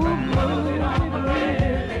 Ooh, rub it on.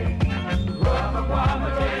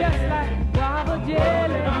 Just like guava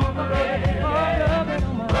jelly. Oh, rub it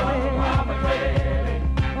on my belly.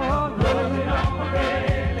 Oh, rub it on my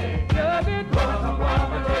belly. Rub it,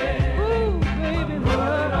 guava jelly. Ooh, baby, rub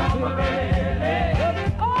it on my belly. Rub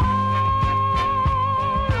it all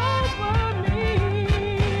over me.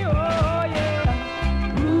 Oh,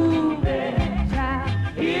 yeah. Ruby, child,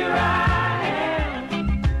 here I am.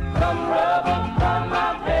 Come rub upon my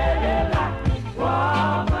belly like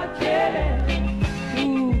guava jelly.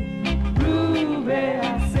 Ruby, I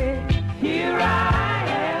say, here I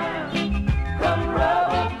am. Come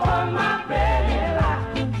rub upon my belly like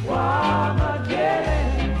guava jelly.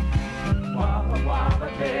 Guava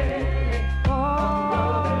jelly. Oh,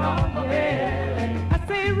 rub it on my belly. I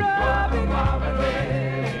say, rub it. Guava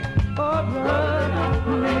jelly. Oh, rub it on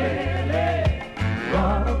my belly.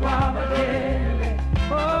 Guava jelly.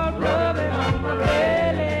 Oh, rub it on my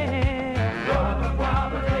belly.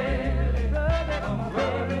 Guava jelly. Rub it on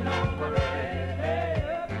my belly.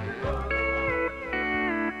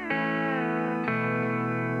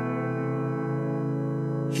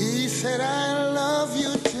 He said, I love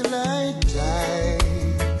you till I die.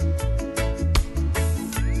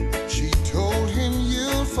 She told him,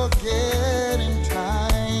 you'll forget in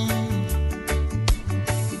time.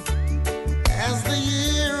 As the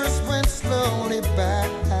years went slowly by,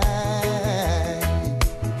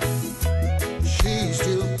 she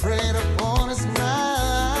still preyed upon his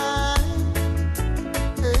mind.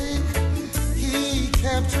 Hey, he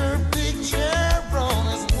kept her picture on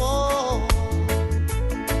his wall.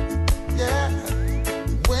 Yeah,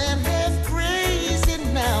 when half crazy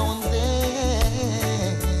now and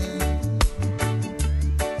then,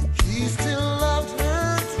 he's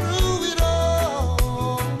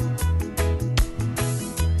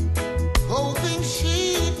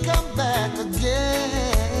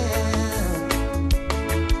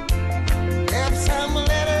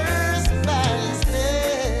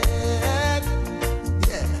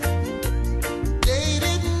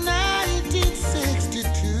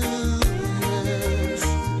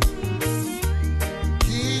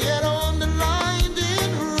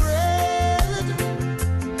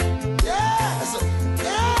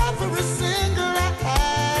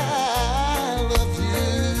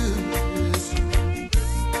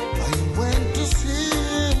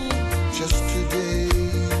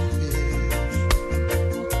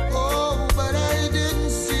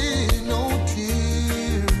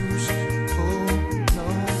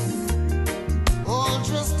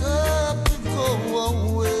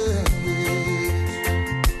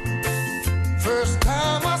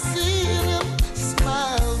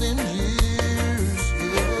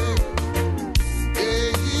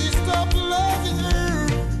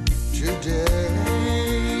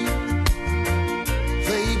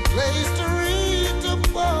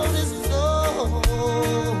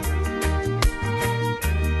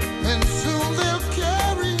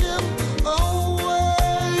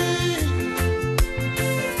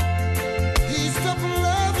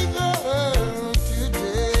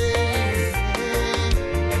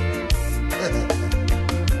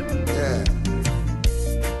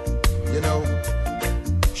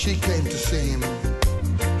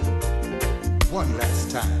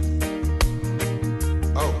time.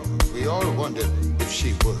 Oh, we all wondered if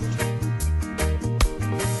she would.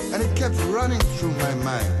 And it kept running through my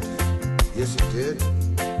mind. Yes, it did.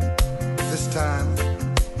 This time,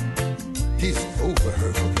 he's over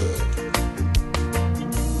her for good.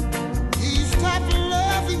 He stopped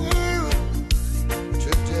loving her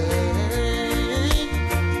today.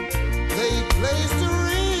 They placed a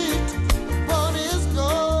wreath upon his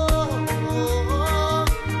door,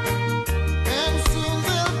 and soon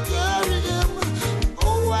they'll carry him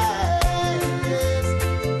away. Yes,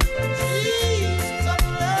 he stopped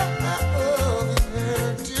loving her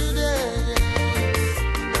today.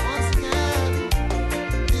 Once again,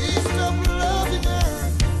 he stopped loving her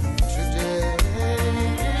today.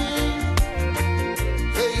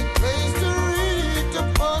 They placed a wreath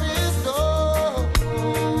upon his door,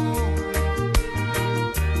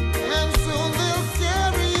 and soon they'll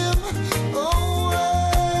carry him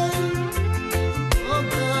away. Oh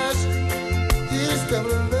gosh, he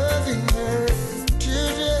stopped loving her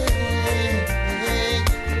today.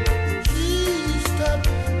 He stopped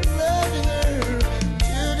loving her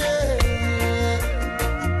today.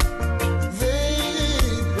 They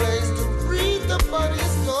placed a wreath upon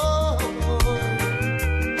his door,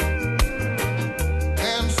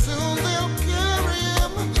 and soon they'll carry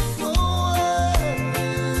him away.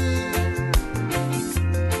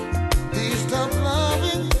 He stopped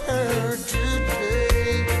loving her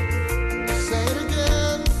today. Say it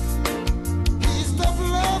again. He stopped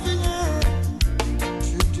loving her today.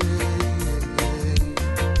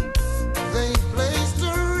 They placed a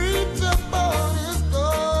wreath upon his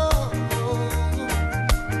door,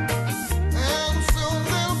 and soon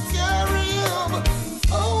they'll carry him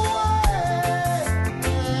away.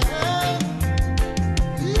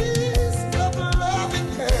 He stopped loving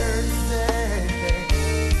her today.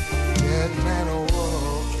 Dead man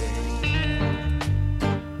walking.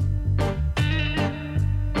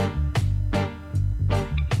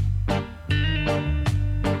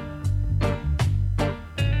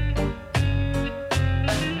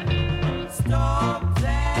 Stop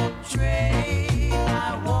that train,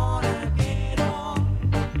 I wanna get on.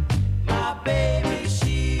 My baby,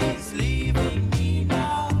 she's leaving me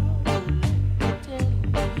now.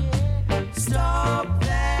 Stop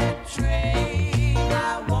that train,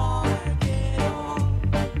 I wanna get on.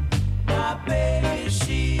 My baby,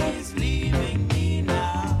 she's leaving me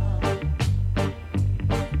now.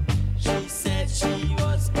 She said she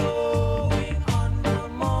was going on the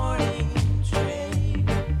morning train.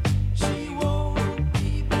 She won't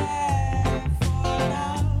be back for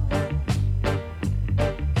now.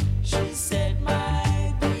 She said,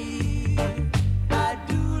 my dear, I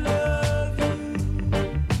do love you.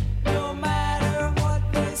 No matter what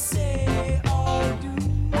they say or do,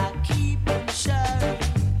 I keep on shouting.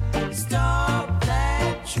 Stop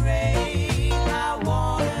that train, I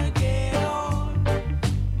wanna get on.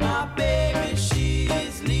 My baby,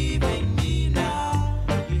 she's leaving me now.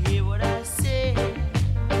 You hear what I say?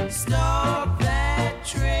 Stop that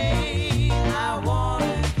train, I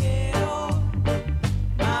wanna get on.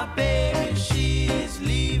 My baby, she's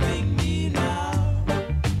leaving me now.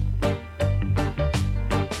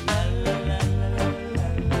 La la la la la la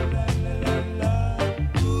la la la.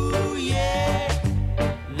 Ooh yeah.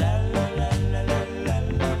 La la la la la la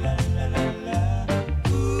la la la la.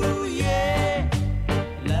 Ooh yeah.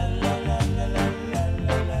 La la la la la la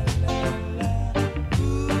la la la la.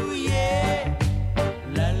 Ooh yeah.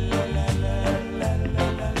 La la la la la la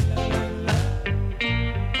la la la.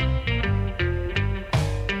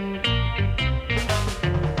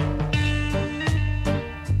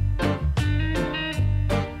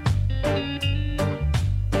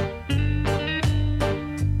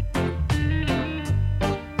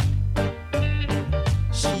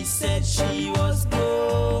 She said she was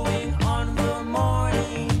going on the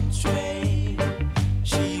morning train.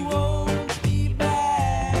 She won't be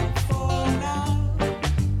back for now.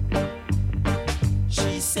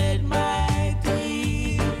 She said, my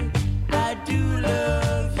dear, I do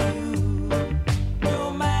love you.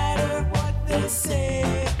 No matter what they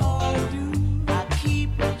say or do, I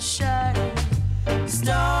keep on shouting.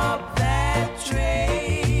 Stop that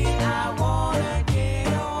train, I wanna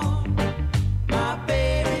get on. My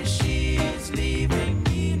baby, she's leaving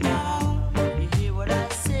me now. You hear what I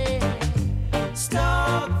say?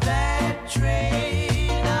 Stop that train,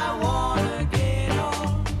 I wanna get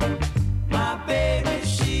on. My baby,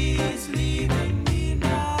 she's leaving me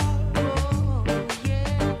now. Oh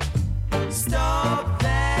yeah. Stop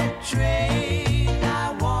that train,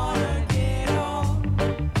 I wanna get on.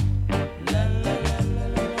 La la la la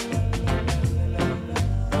la la la la la la.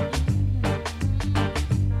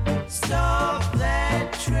 Stop that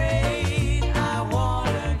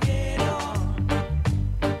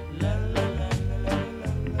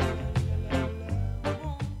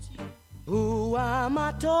am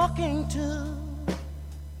I talking to?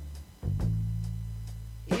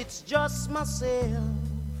 It's just myself.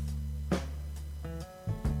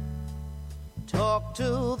 Talk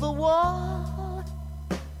to the wall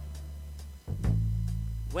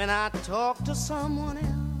when I talk to someone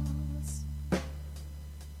else.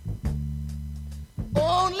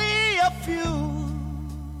 Only a few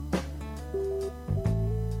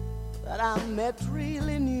that I met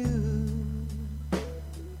really knew.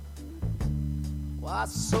 Why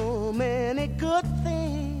so many good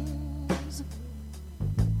things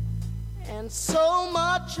and so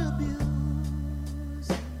much abuse.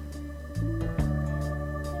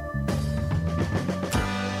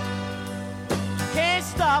 Can't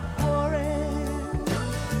stop worrying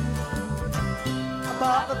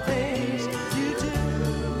about the things you do.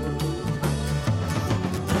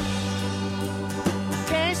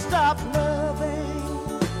 Can't stop loving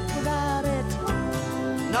without it.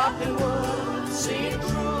 Nothing would seem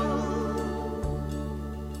true.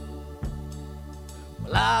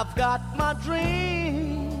 Well, I've got my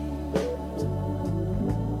dreams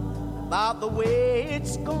about the way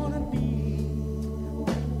it's gonna be.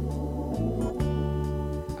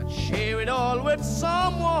 Share it all with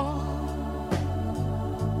someone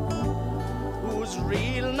who's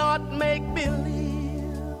real, not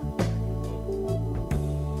make-believe.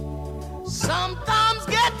 Sometimes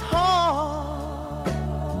get hard,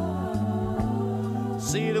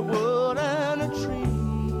 see the wood and the tree.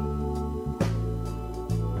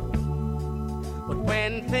 But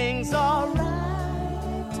when things are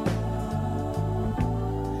right,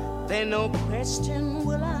 then no question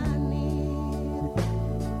will I.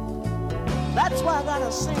 That's why I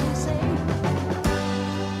gotta sing, sing.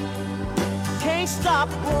 Can't stop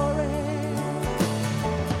worrying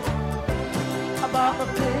about the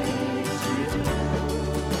things you do.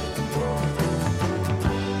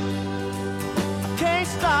 Can't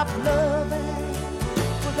stop loving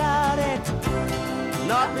without it.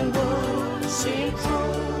 Nothing would seem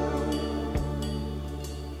true.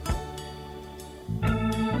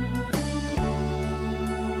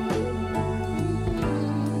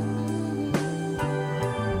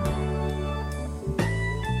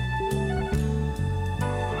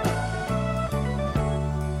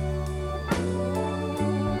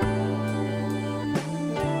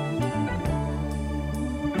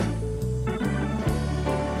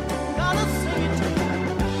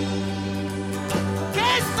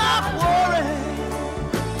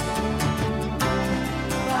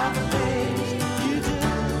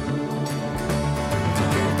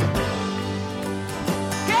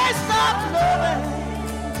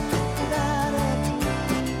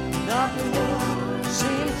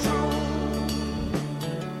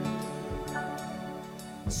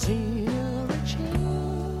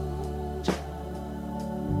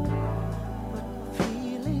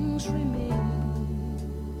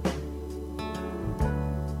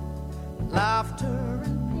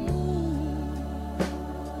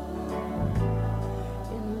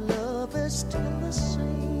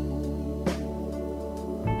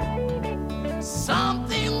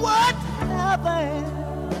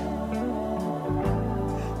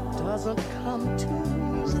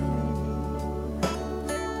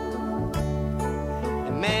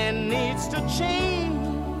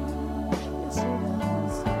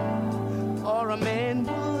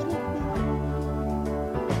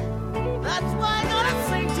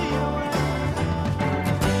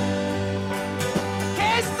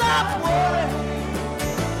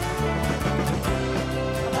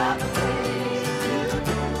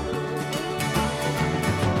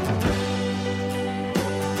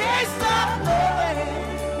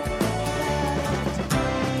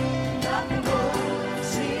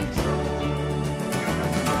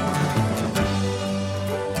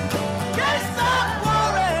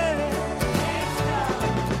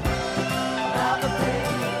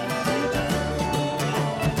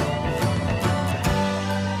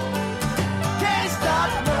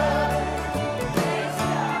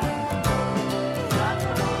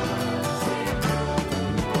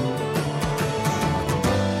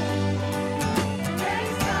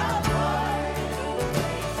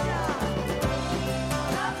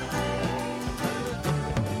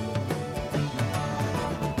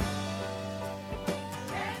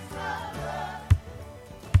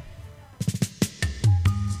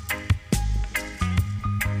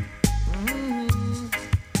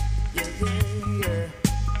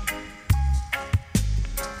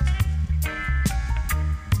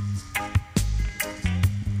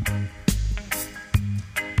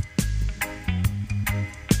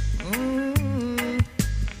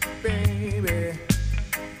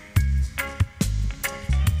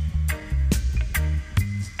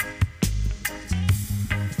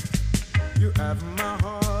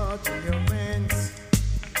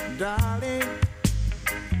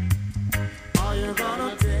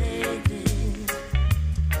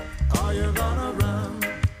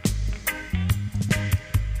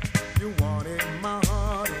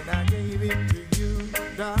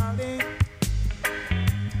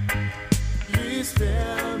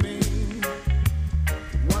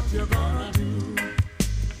 you gonna do?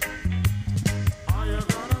 Are you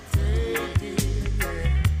gonna take it?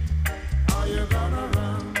 Yeah. Are you gonna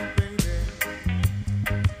run, baby?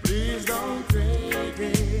 Please don't take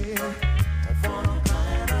it for no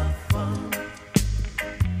kind of fun.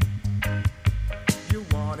 You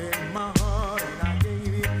wanted my heart and I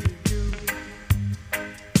gave it to you.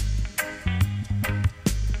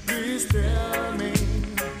 Please tell me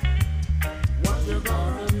what you're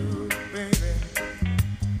gonna do, baby.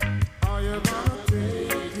 Are you gonna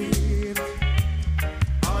take it?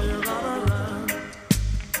 Are you gonna run?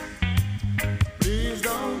 Please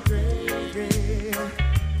don't take it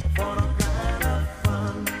for no kind of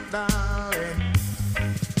fun, darling.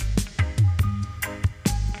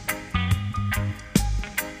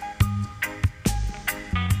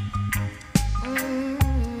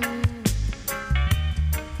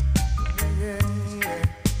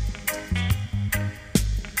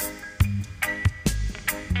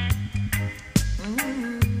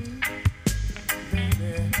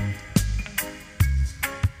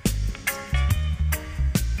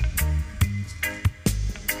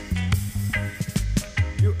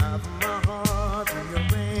 You have my heart in your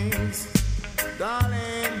rings,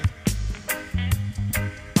 darling.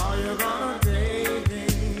 Are you gonna take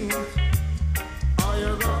it? Are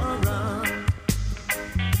you gonna run?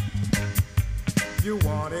 You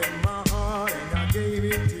wanted my heart and I gave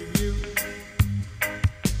it to you.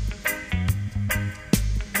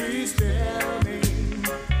 Please tell me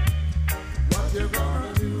what you're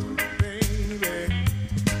gonna do, baby.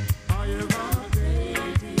 Are you gonna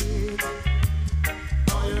take it?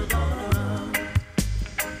 Are you gonna run?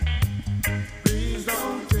 Please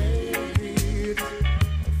don't take it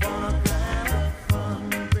for a kind of fun,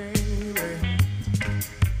 baby.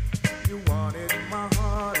 You wanted my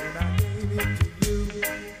heart and I gave it to you.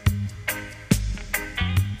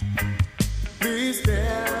 Please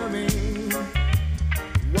tell me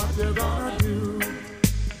what you're gonna do.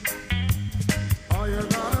 Are you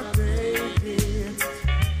gonna take it?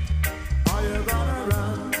 Are you gonna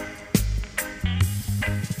run?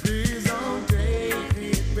 Please don't take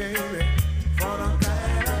it, baby, for the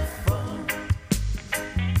kind of fun.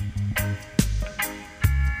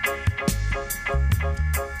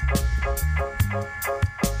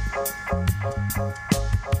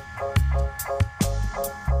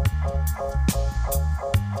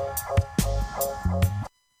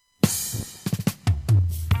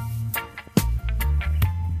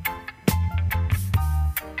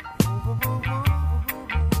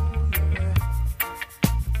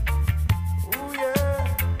 Ooh, yeah.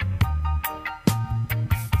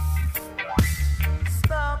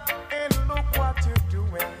 Stop and look what you're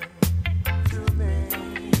doing to me.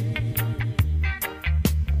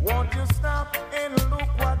 Won't you stop and look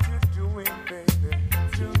what you're doing, baby,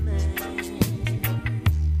 to me?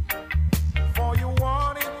 For you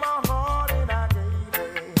wanted my heart and I gave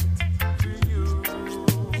it to you.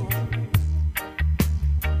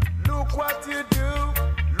 Look what you do,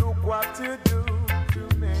 look what you do to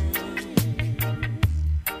me.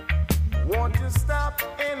 Won't you stop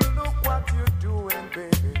and look what you're doing,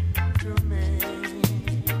 baby, to me?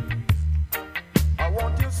 I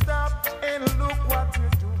want you stop and look what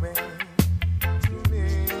you're doing to me.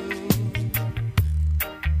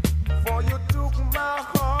 For you took my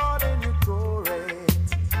heart and you tore it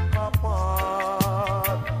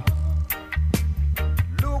apart.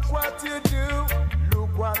 Look what you do,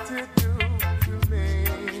 look what you do to me.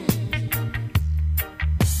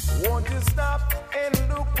 Won't you stop and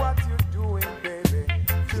look what you're doing, baby,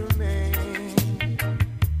 to me?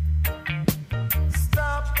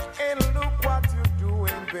 Stop and look what you're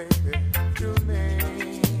doing, baby, to me.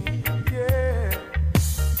 Yeah.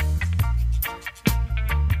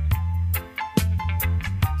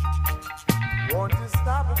 Won't you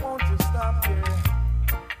stop, won't you stop, yeah.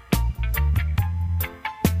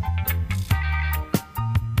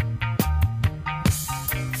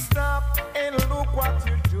 Stop and look what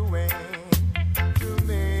you're doing to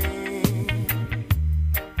me.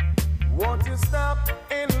 Won't you stop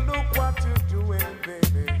and look what you're doing,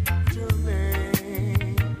 baby, to me?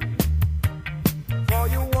 For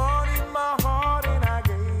you wanted my heart and I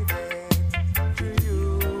gave it to you.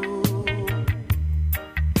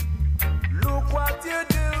 Look what you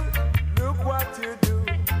do, look what you do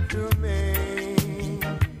to me.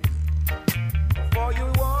 For you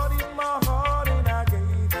wanted my heart and I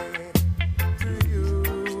gave it to you.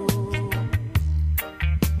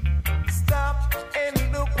 Stop and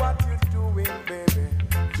look what you're doing, baby,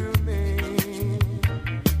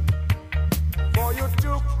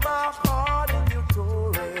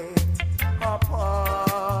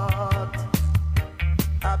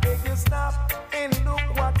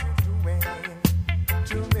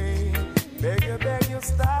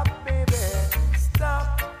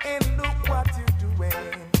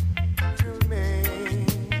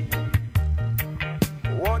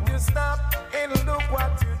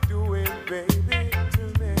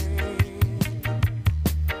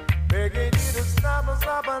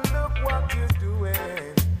 stop and look what you're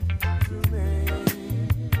doing to me.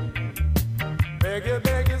 Beg you,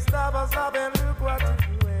 stop and look what you're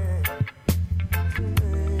doing to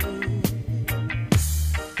me.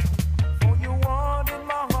 For you wanted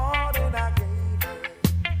my heart and I gave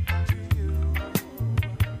it to you.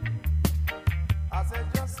 I said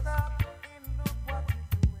just stop and look what you're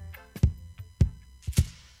doing.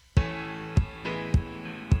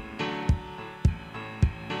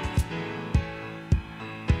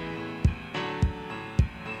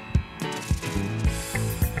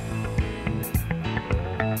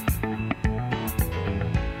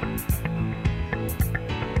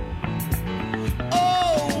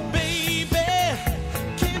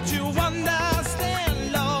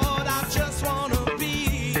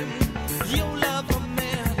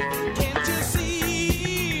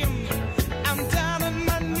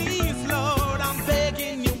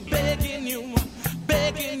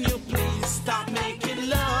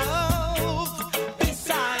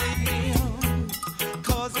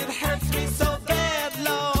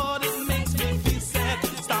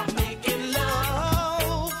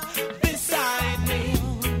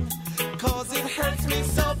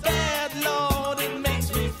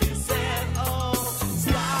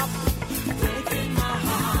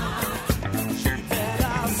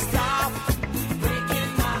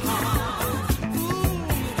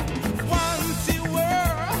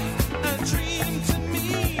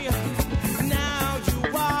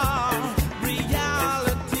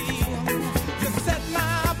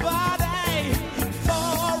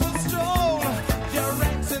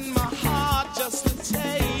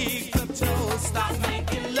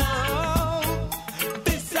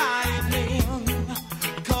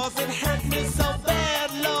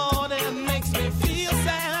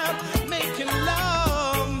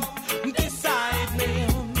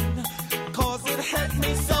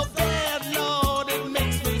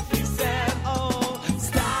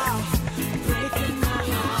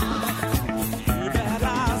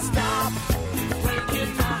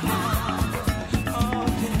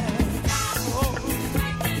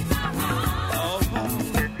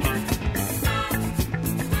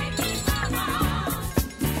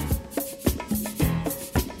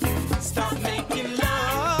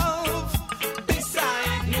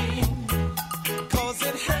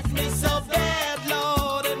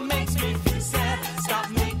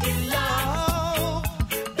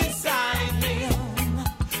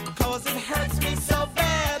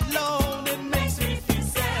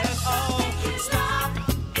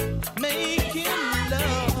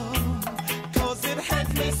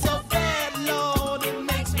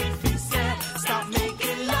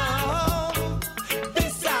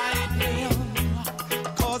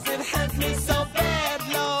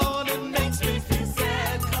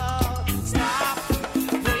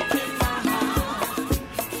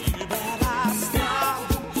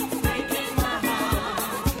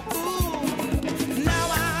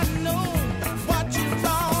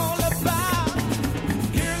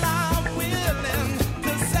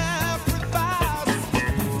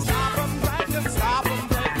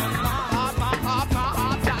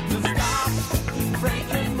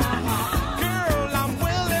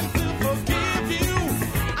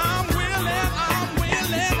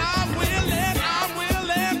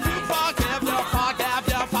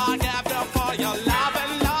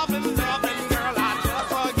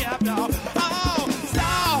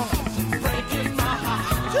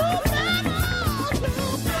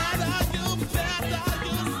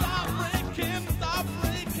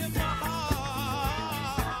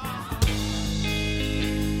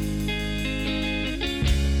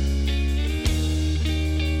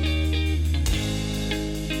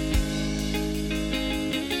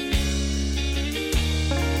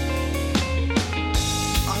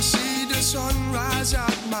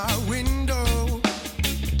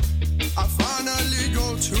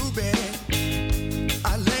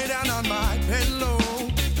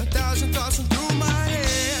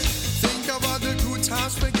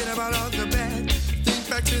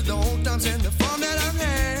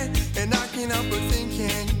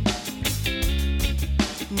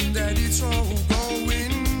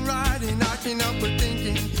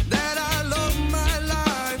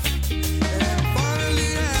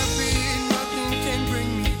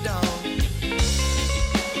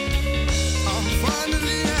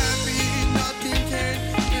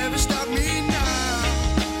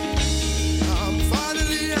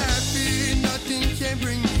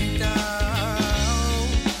 Bring me down.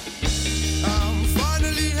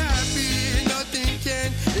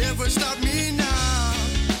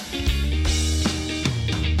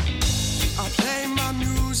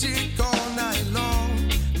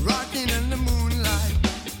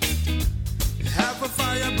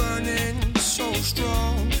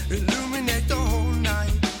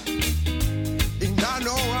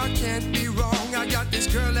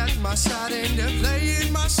 when they're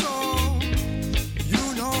playing my song. You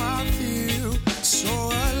know I feel so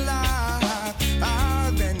alive.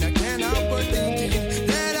 Then I can't help but thinking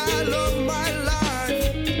that I love my life.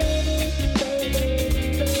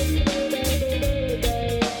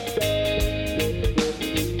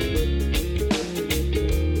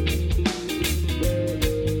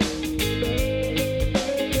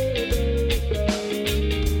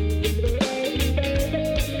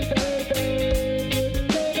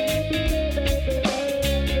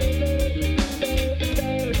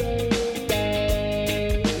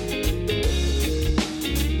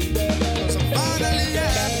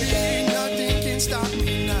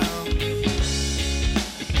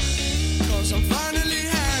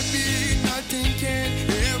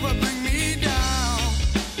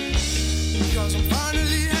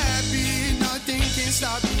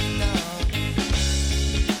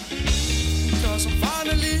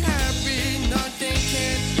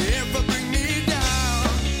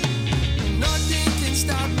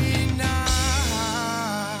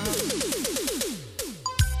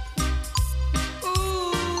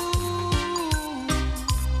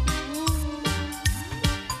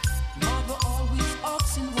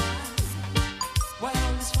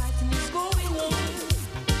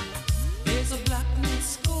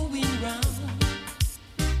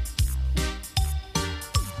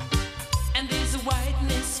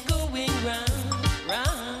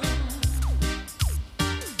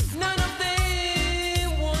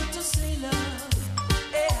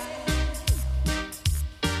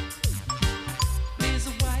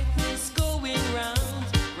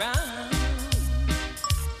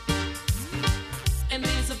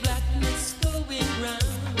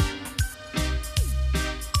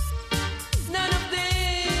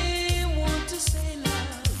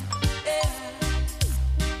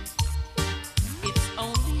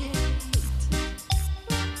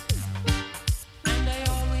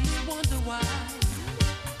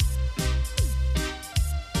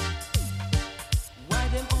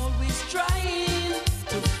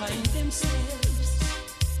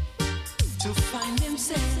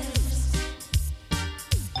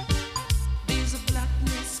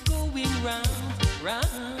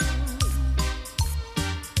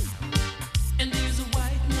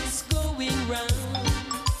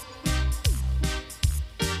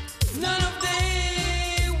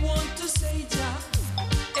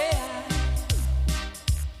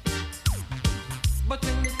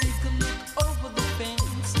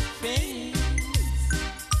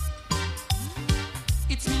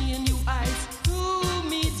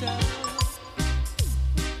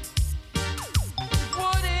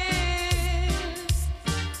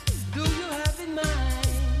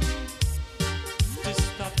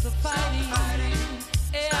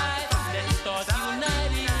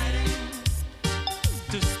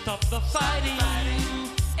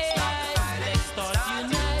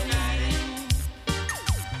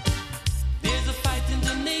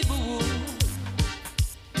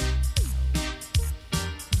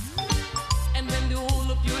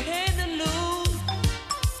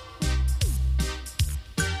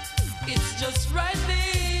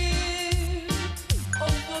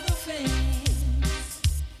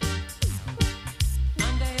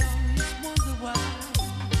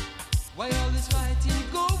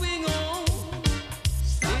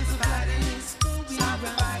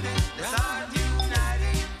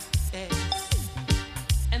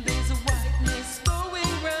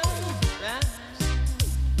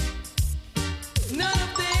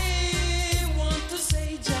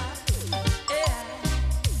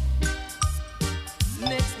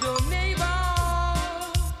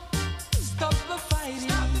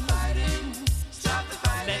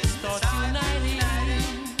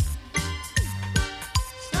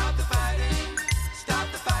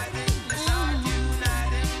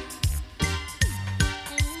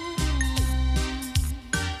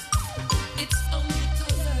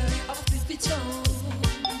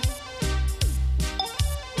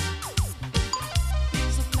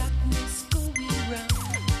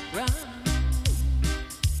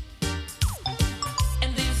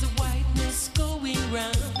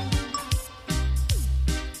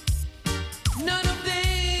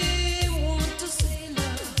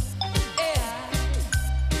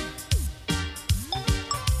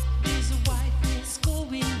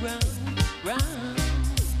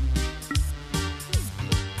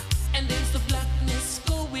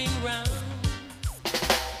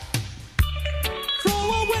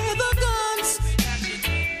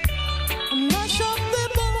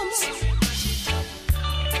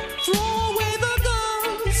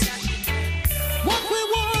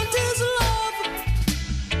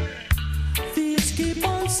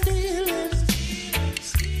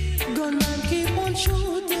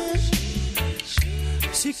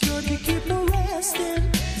 Security keep arresting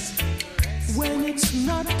when it's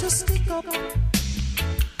not to stick up.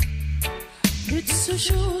 It's a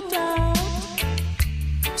shootout.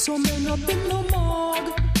 Some men up in the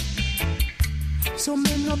morgue, some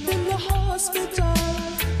men up in the hospital.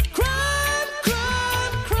 Crime,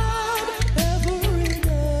 crime, crime every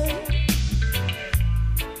day.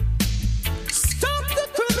 Stop the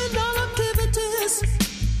criminal activities,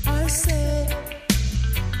 I say.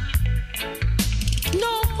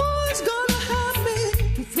 No one's gonna have me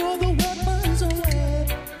to throw the weapons away.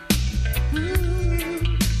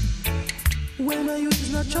 When a youth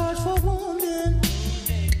is not charged for wounding,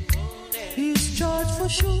 he's charged for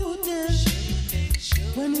shooting.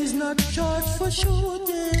 When he's not charged for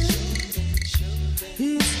shooting,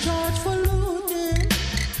 he's charged for looting.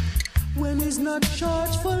 When he's not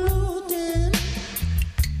charged for looting,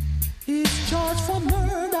 he's charged for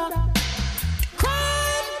murder.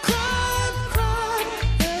 Crime, crime, crime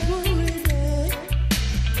every day.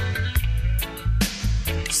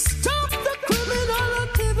 Stop the criminal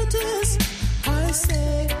activities, I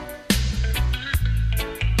say.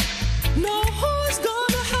 No one's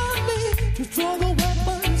gonna have me to throw the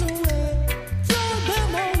weapons away. Throw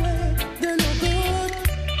them away, they're no good.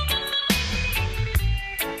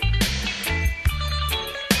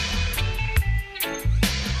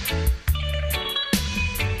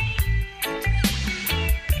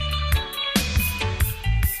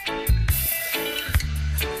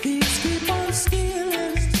 Thieves keep on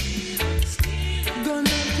stealing,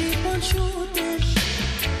 gonna keep on shooting.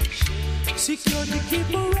 Security keep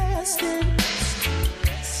arresting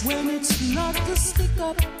when it's not to stick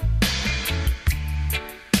up.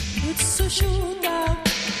 It's a shootout.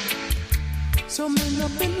 Some men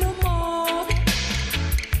up in the morgue,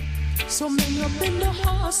 some men up in the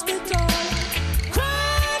hospital.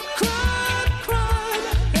 Crime, crime, crime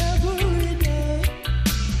every day.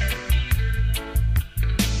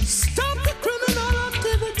 Stop the criminal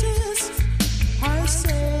activities, I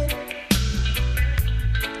say.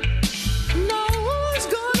 No one's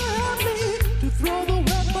gonna have me to throw the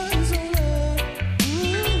weapons away.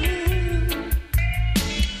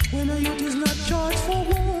 When a youth is not charged for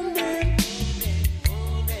wounding,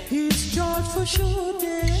 he's charged for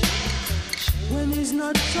shooting. When he's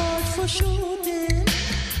not charged for shooting,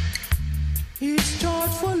 he's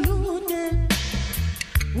charged for looting.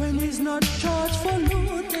 When he's not charged for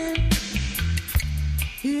looting,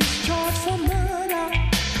 he's charged for murder.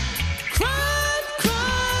 Crime,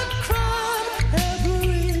 crime, crime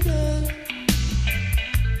every day.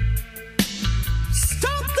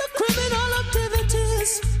 Stop the criminal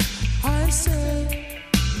activities, I say.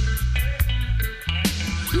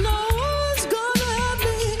 No one's gonna have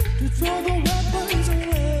me to throw the weapons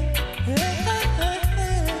away.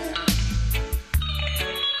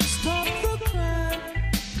 Stop the crime.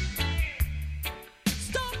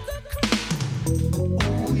 Stop the crime.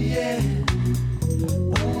 Oh yeah,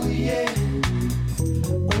 oh yeah,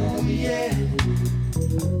 oh yeah,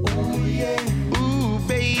 oh yeah. Ooh,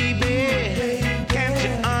 baby, can't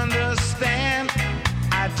you understand?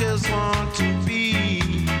 I just want to be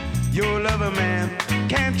your lover, man.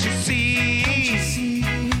 Can't you see?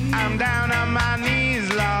 I'm down on my knees,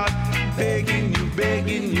 Lord, begging you,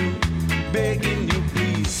 begging you, begging you,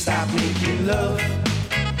 please stop making love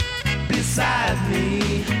beside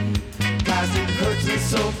me. 'Cause it hurts me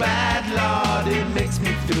so bad, Lord, it makes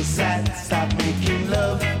me feel sad. Stop making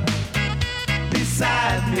love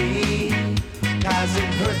beside me. 'Cause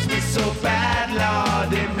it hurts me so bad,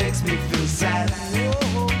 Lord, it makes me feel sad.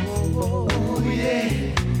 Oh yeah,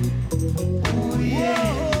 oh yeah,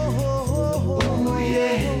 oh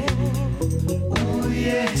yeah, oh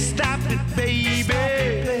yeah. Stop it,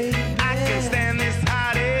 baby. I can't stand this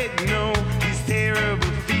heartache, no. This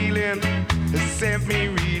terrible feeling has sent me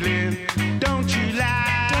reeling. Don't you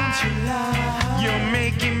lie, you're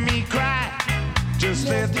making me cry. Just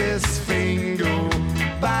let this thing go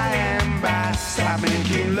by and by. Stop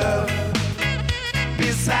making love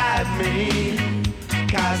beside me.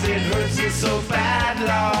 'Cause it hurts me so bad,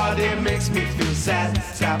 Lord, it makes me feel sad.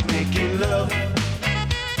 Stop making love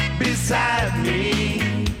beside me.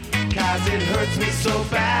 'Cause it hurts me so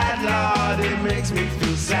bad, Lord, it makes me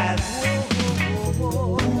feel sad.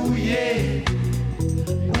 Ooh yeah,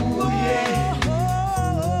 ooh yeah,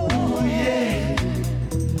 ooh yeah,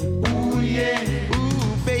 ooh yeah.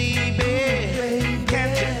 Ooh baby,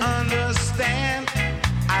 can't you understand?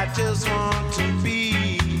 I just want to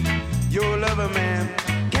be your lover, man.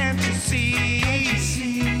 Can't you see?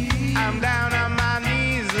 I'm down on my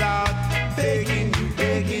knees, Lord, begging you,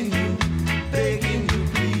 begging you, begging you,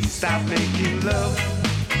 please stop making love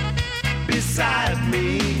beside me.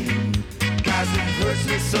 'cause it hurts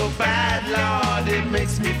me so bad, Lord, it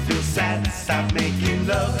makes me feel sad. Stop making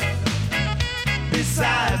love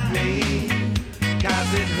beside me,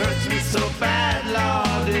 'cause it hurts me so bad,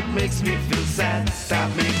 Lord, it makes me feel sad. Stop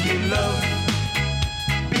making love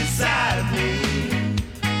beside me,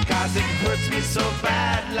 'cause it hurts me so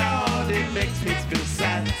bad, Lord, it makes me feel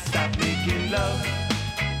sad. Stop making love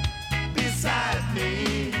beside me,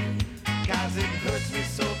 'cause it hurts me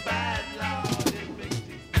so bad, Lord, it makes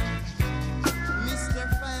me Mr.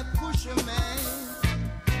 Fire Pusher Man,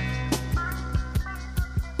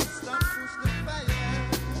 stop push the fire.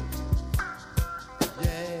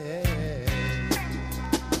 Yeah.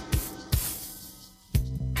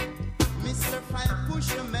 Mr. Fire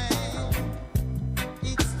Pusher Man,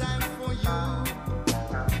 it's time for you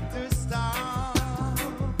to stop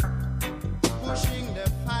pushing the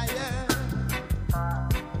fire.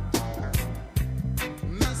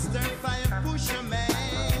 Mr. Fire Pusher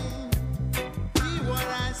Man, hear what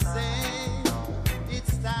I say.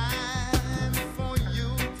 It's time for you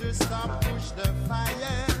to stop push the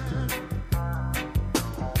fire.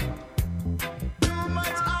 Too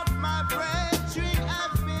much of my brethren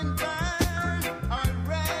have been burned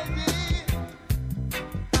already.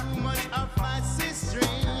 Too much of my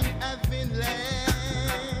sisters have been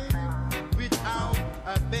left without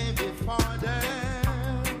a baby father.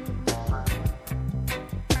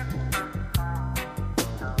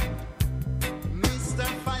 Mr.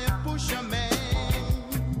 Fire Pusher Man,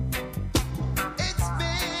 it's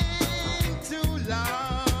been too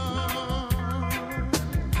long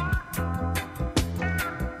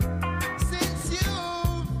since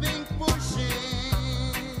you've been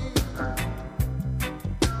pushing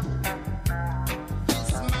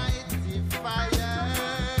this mighty fire.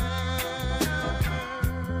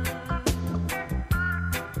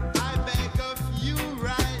 I beg of you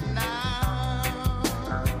right now,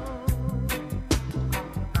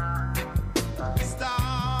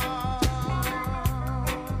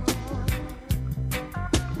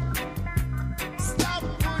 stop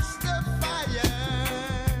push the fire.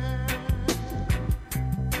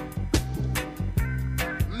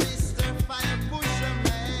 Mr. Fire Pusher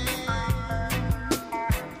Man,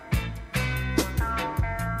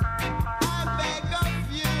 I beg of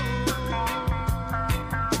you,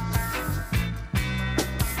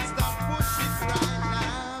 stop push it right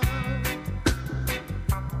now.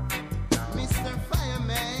 Mr.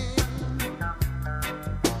 Fireman,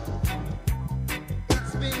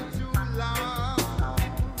 it's been too long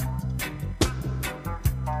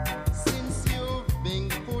since you've been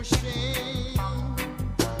pushing.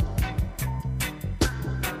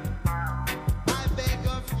 I beg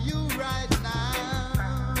of you right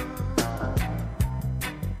now,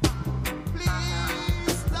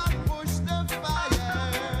 please stop push the fire.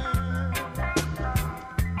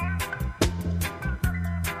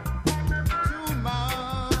 Too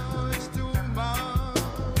much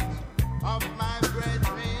of my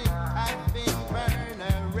brethren have been burned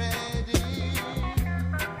already.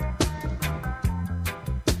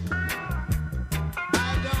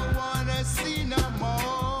 I don't wanna see no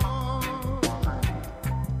more.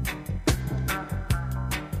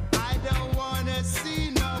 I don't wanna see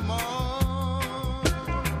no more.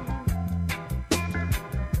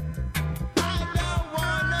 I don't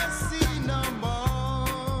wanna see no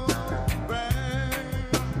more. Burn,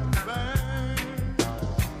 burn.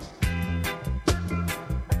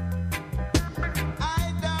 I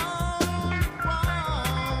don't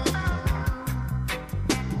want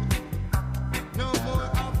no more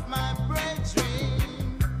of my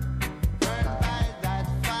brethren burned by that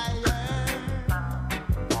fire.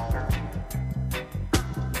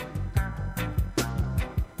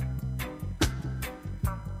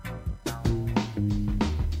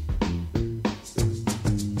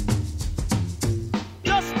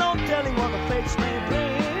 Just no telling what the fates may bring.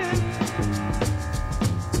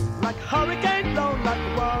 Like a hurricane blown, like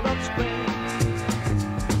the wild of spring.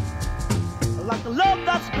 Like the love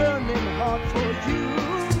that's burning hard for you.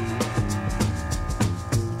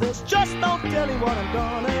 There's just no telling what I'm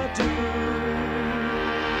gonna do.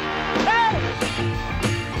 Hey!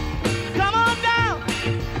 Come on down!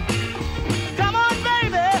 Come on,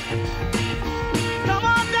 baby! Come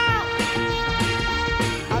on down!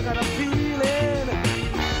 I got a feeling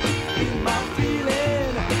in my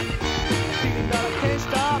feeling that I can't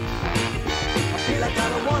stop. I feel like I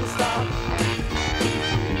don't wanna stop.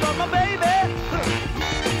 But my baby,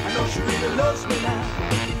 I know she really loves me now.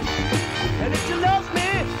 And if she loves me,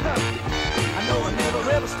 I know I'll never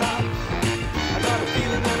ever stop. I got a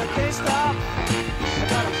feeling that I can't stop. I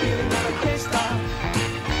got a feeling that I can't stop.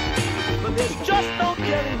 But there's just no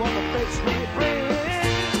telling what the fates may bring.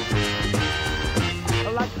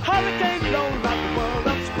 hurricane blows like the world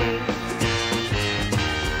of spring,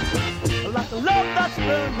 like the love that's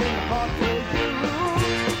burned in the heart for you.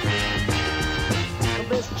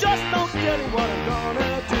 There's just no telling what I'm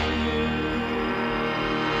gonna do.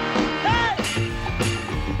 Hey,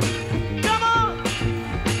 come on,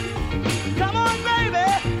 baby,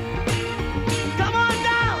 come on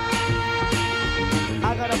down. I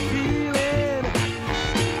got a feeling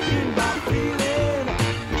in my feeling.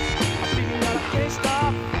 A feeling that I can't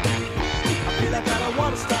stop. I feel like I don't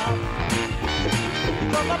wanna stop.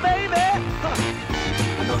 Because my baby,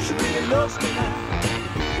 I know she really loves me now.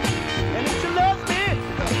 And if she loves me,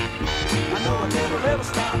 I know I'll never ever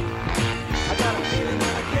stop. I got a feeling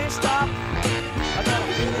that I can't stop. I got a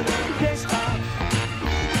feeling that I can't stop.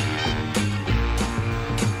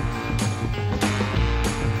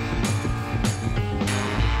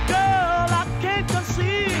 Girl, I can't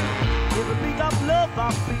conceive the beat of love I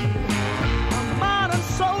feel. My mind and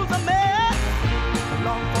soul's a mess. I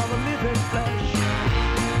long for the living flesh.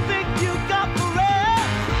 Think you got the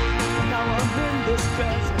rest. Now I'm in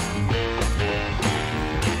distress.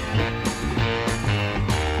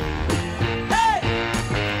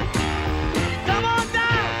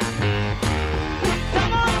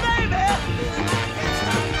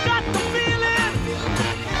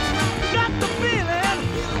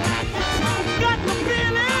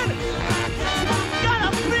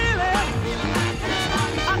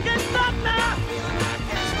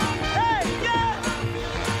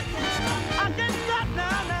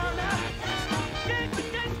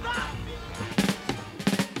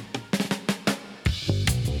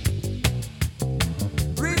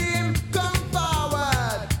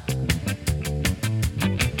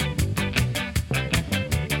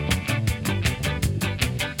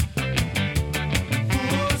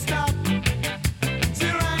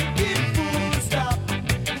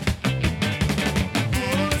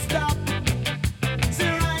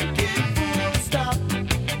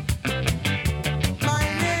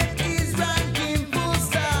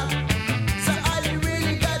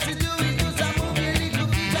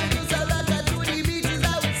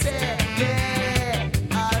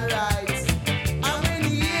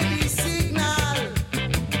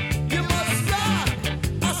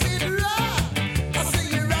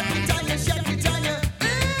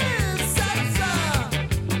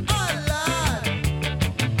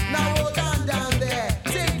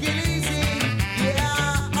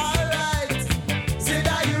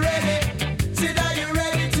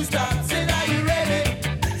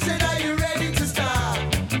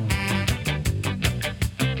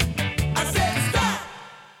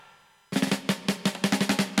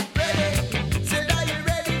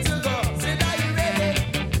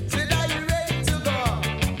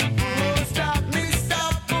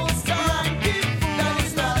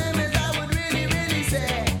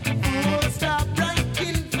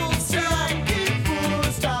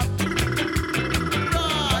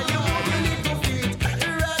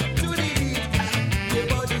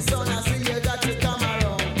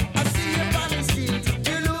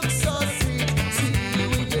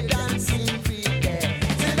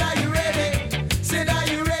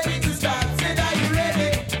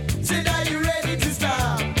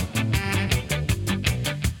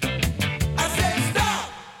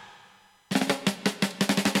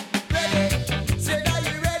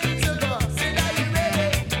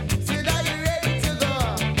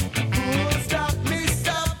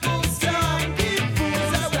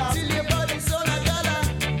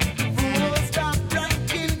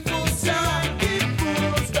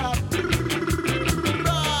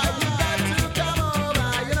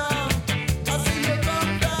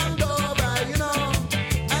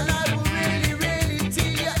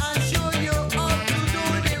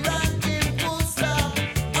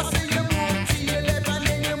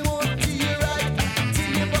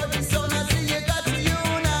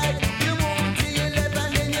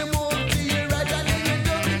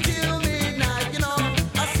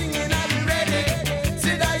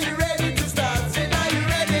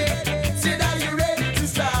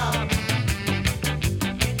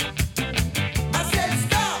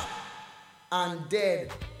 Dead.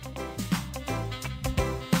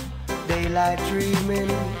 Daylight dreaming,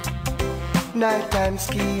 nighttime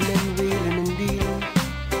scheming, wheeling and dealing.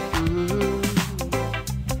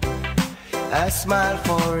 I smile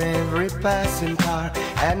for every passing car,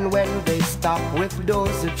 and when they stop with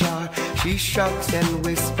doors ajar, she shrugs and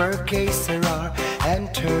whispers que sera,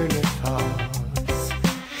 and turn her thoughts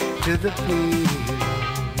to the field.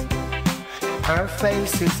 Her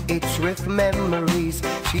face is itched with memories.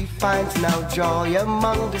 She finds now joy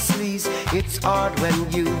among the sleaze. It's hard when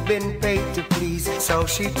you've been paid to please, so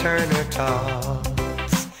she turn her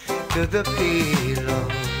thoughts to the pillow.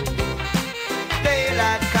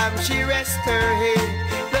 Daylight comes, she rests her head,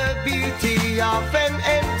 the beauty of an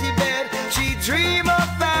empty bed. She dream of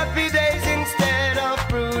happy days instead of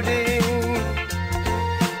brooding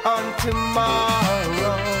on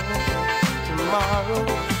tomorrow.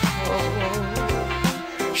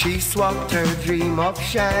 She swapped her dream of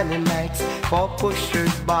shining lights for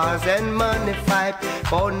pushers, bars and money fight,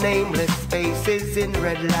 for nameless faces in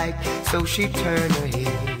red light. So she turned her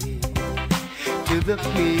head to the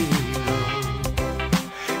pillow.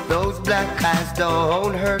 Those black eyes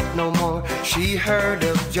don't hurt no more. She heard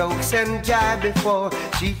of jokes and jive before.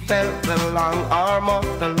 She felt the long arm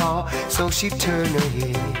of the law. So she turned her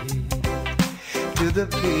head to the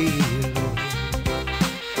pillow.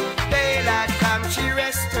 Daylight comes, she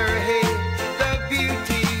rests her head, the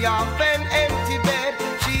beauty of an empty bed.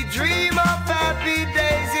 She dream of happy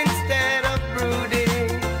days instead of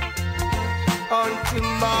brooding on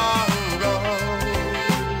tomorrow.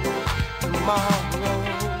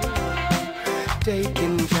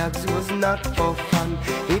 Taking drugs was not for fun.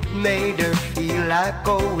 It made her feel like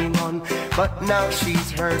going on. But now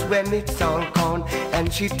she's hurt when it's all gone,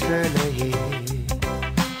 and she turned her head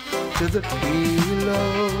to the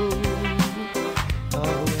pillow.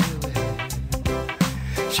 Oh,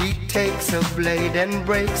 she takes a blade and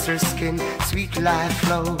breaks her skin. Sweet life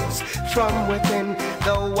flows from within.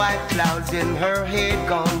 The white clouds in her head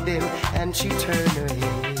gone dim, and she turned her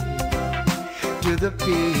head to the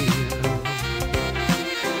pillow.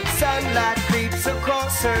 Sunlight creeps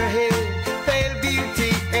across her head, pale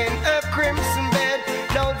beauty in a crimson bed.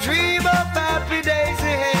 No dream of happy days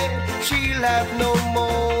ahead, she'll have no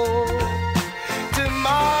more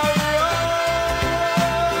tomorrow.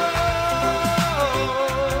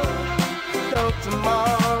 No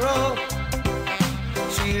tomorrow,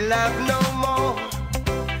 she'll have no more.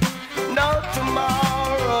 No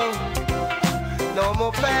tomorrow, no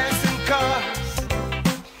more passing cars,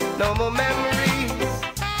 no more memories.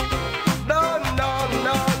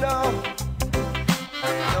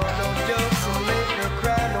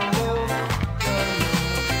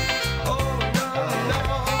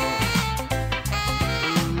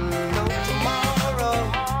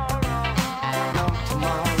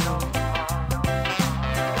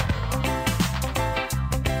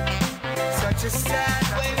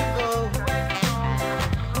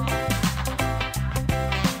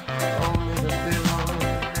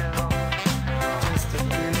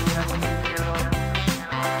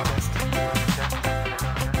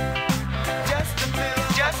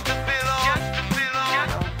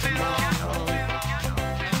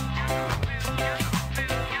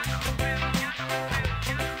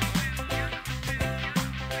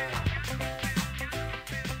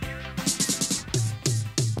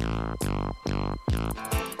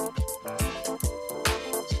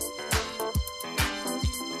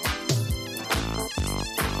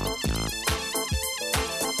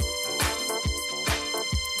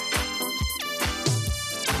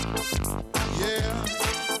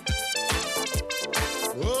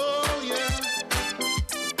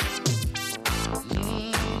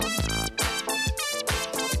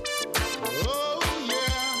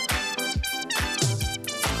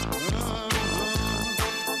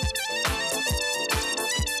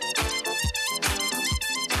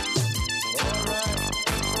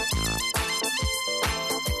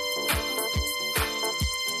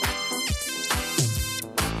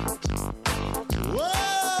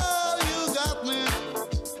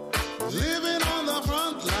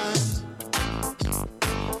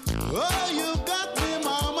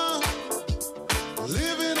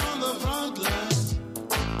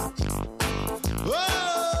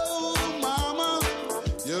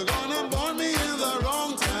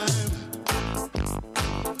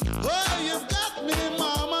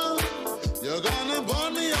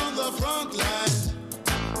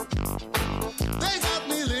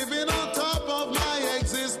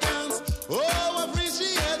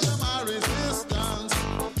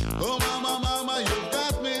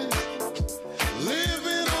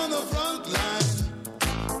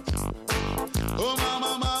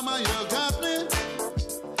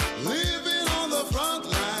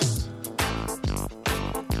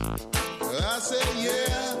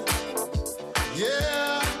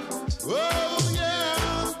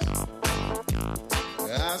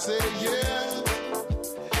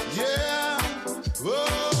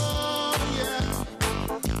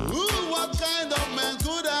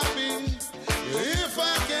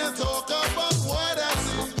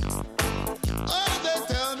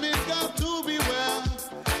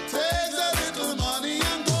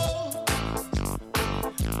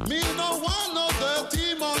 Me no want no dirty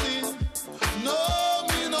money. No,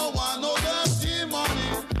 me no want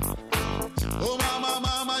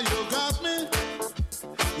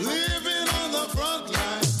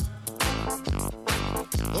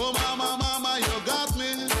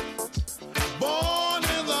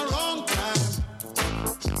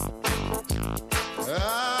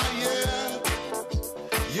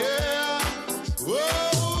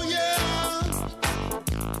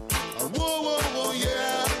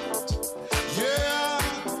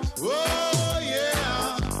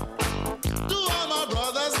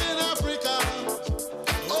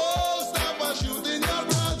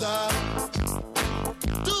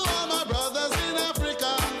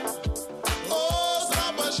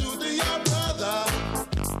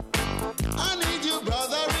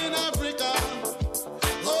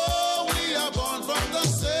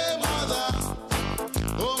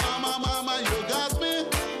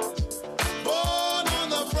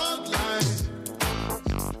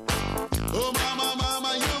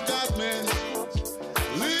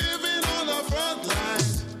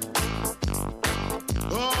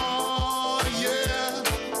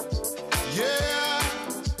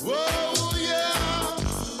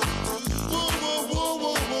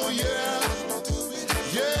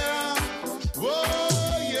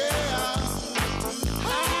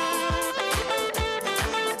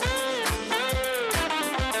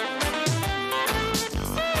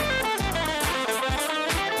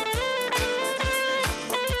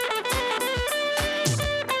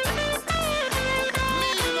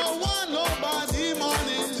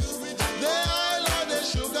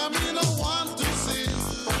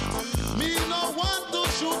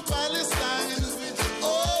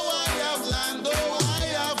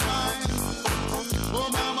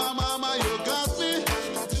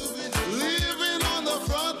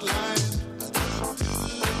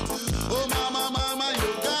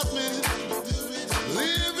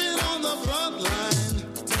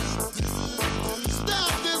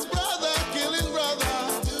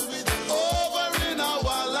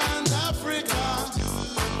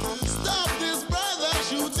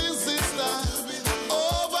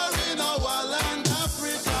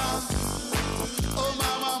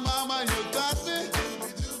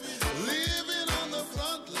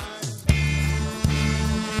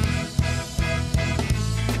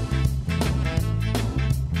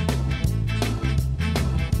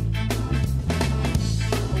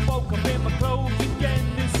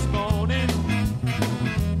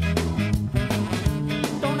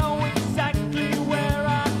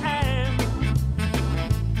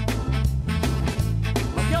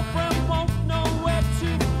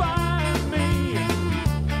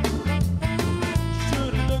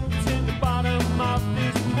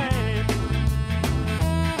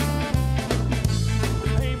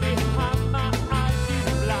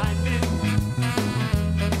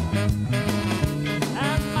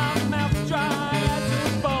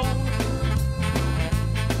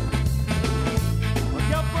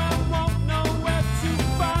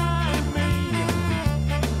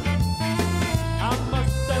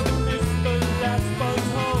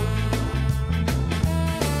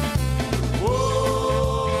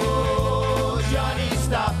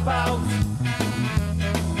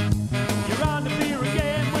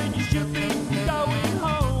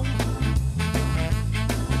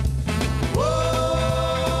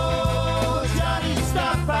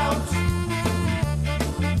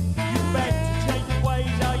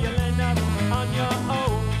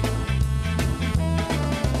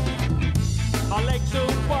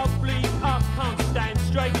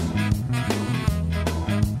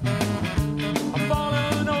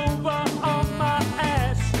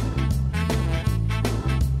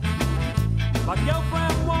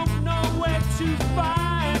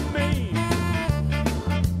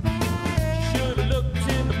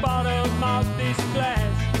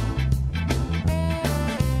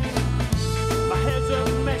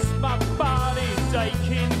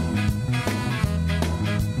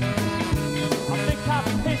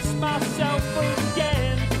myself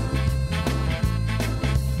again.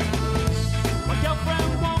 My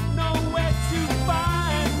girlfriend won't know where to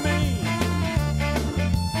find me.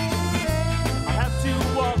 I'll have to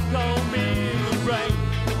walk home in the rain.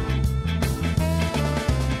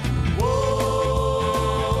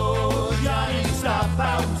 Whoa, Johnny, stop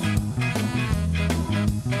out.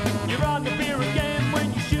 You're on the beer again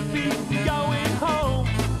when you should be going home.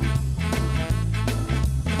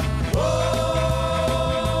 Whoa,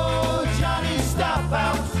 Johnny, stop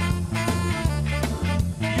out.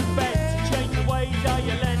 You better change your ways or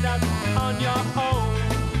you'll end up on your own.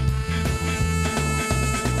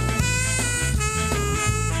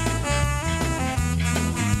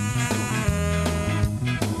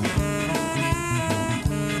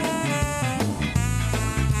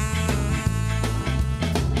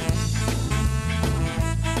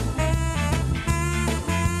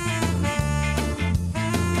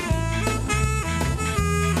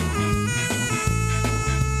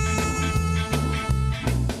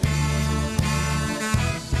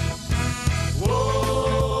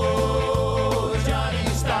 Whoa, Johnny,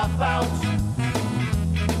 stop out.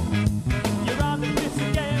 You're on the piss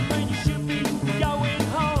again when you should be going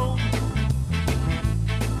home.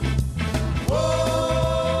 Whoa,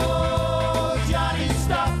 Johnny,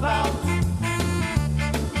 stop out.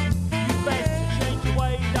 You better change your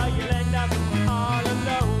ways or you'll end up all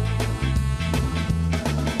alone.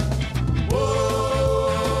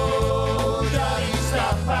 Whoa, Johnny,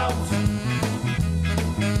 stop out.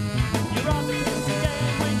 You're on the piss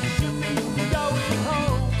again when you should be going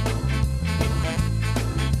home.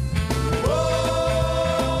 Whoa,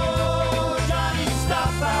 Johnny,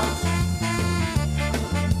 stop out.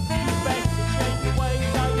 You better change your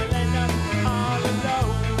ways or you'll end up all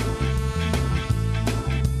alone.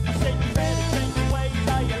 I said you better change your ways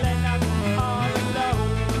or you'll end up all alone.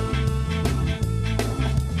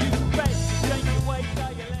 You better change your ways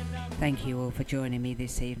or you'll end up. Thank you all for joining me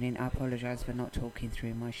this evening. I apologise for not talking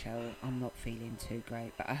through my show. I'm not feeling too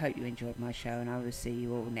great, but I hope you enjoyed my show and I will see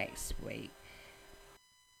you all next week.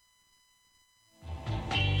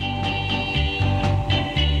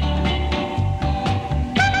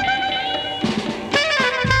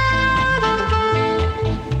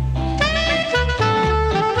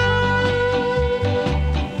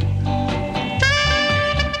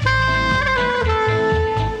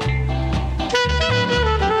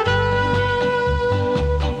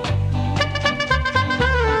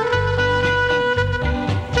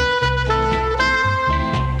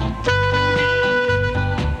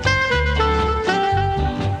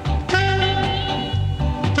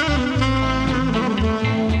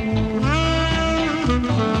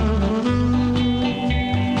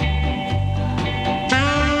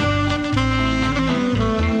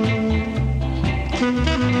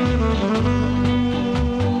 Thank you.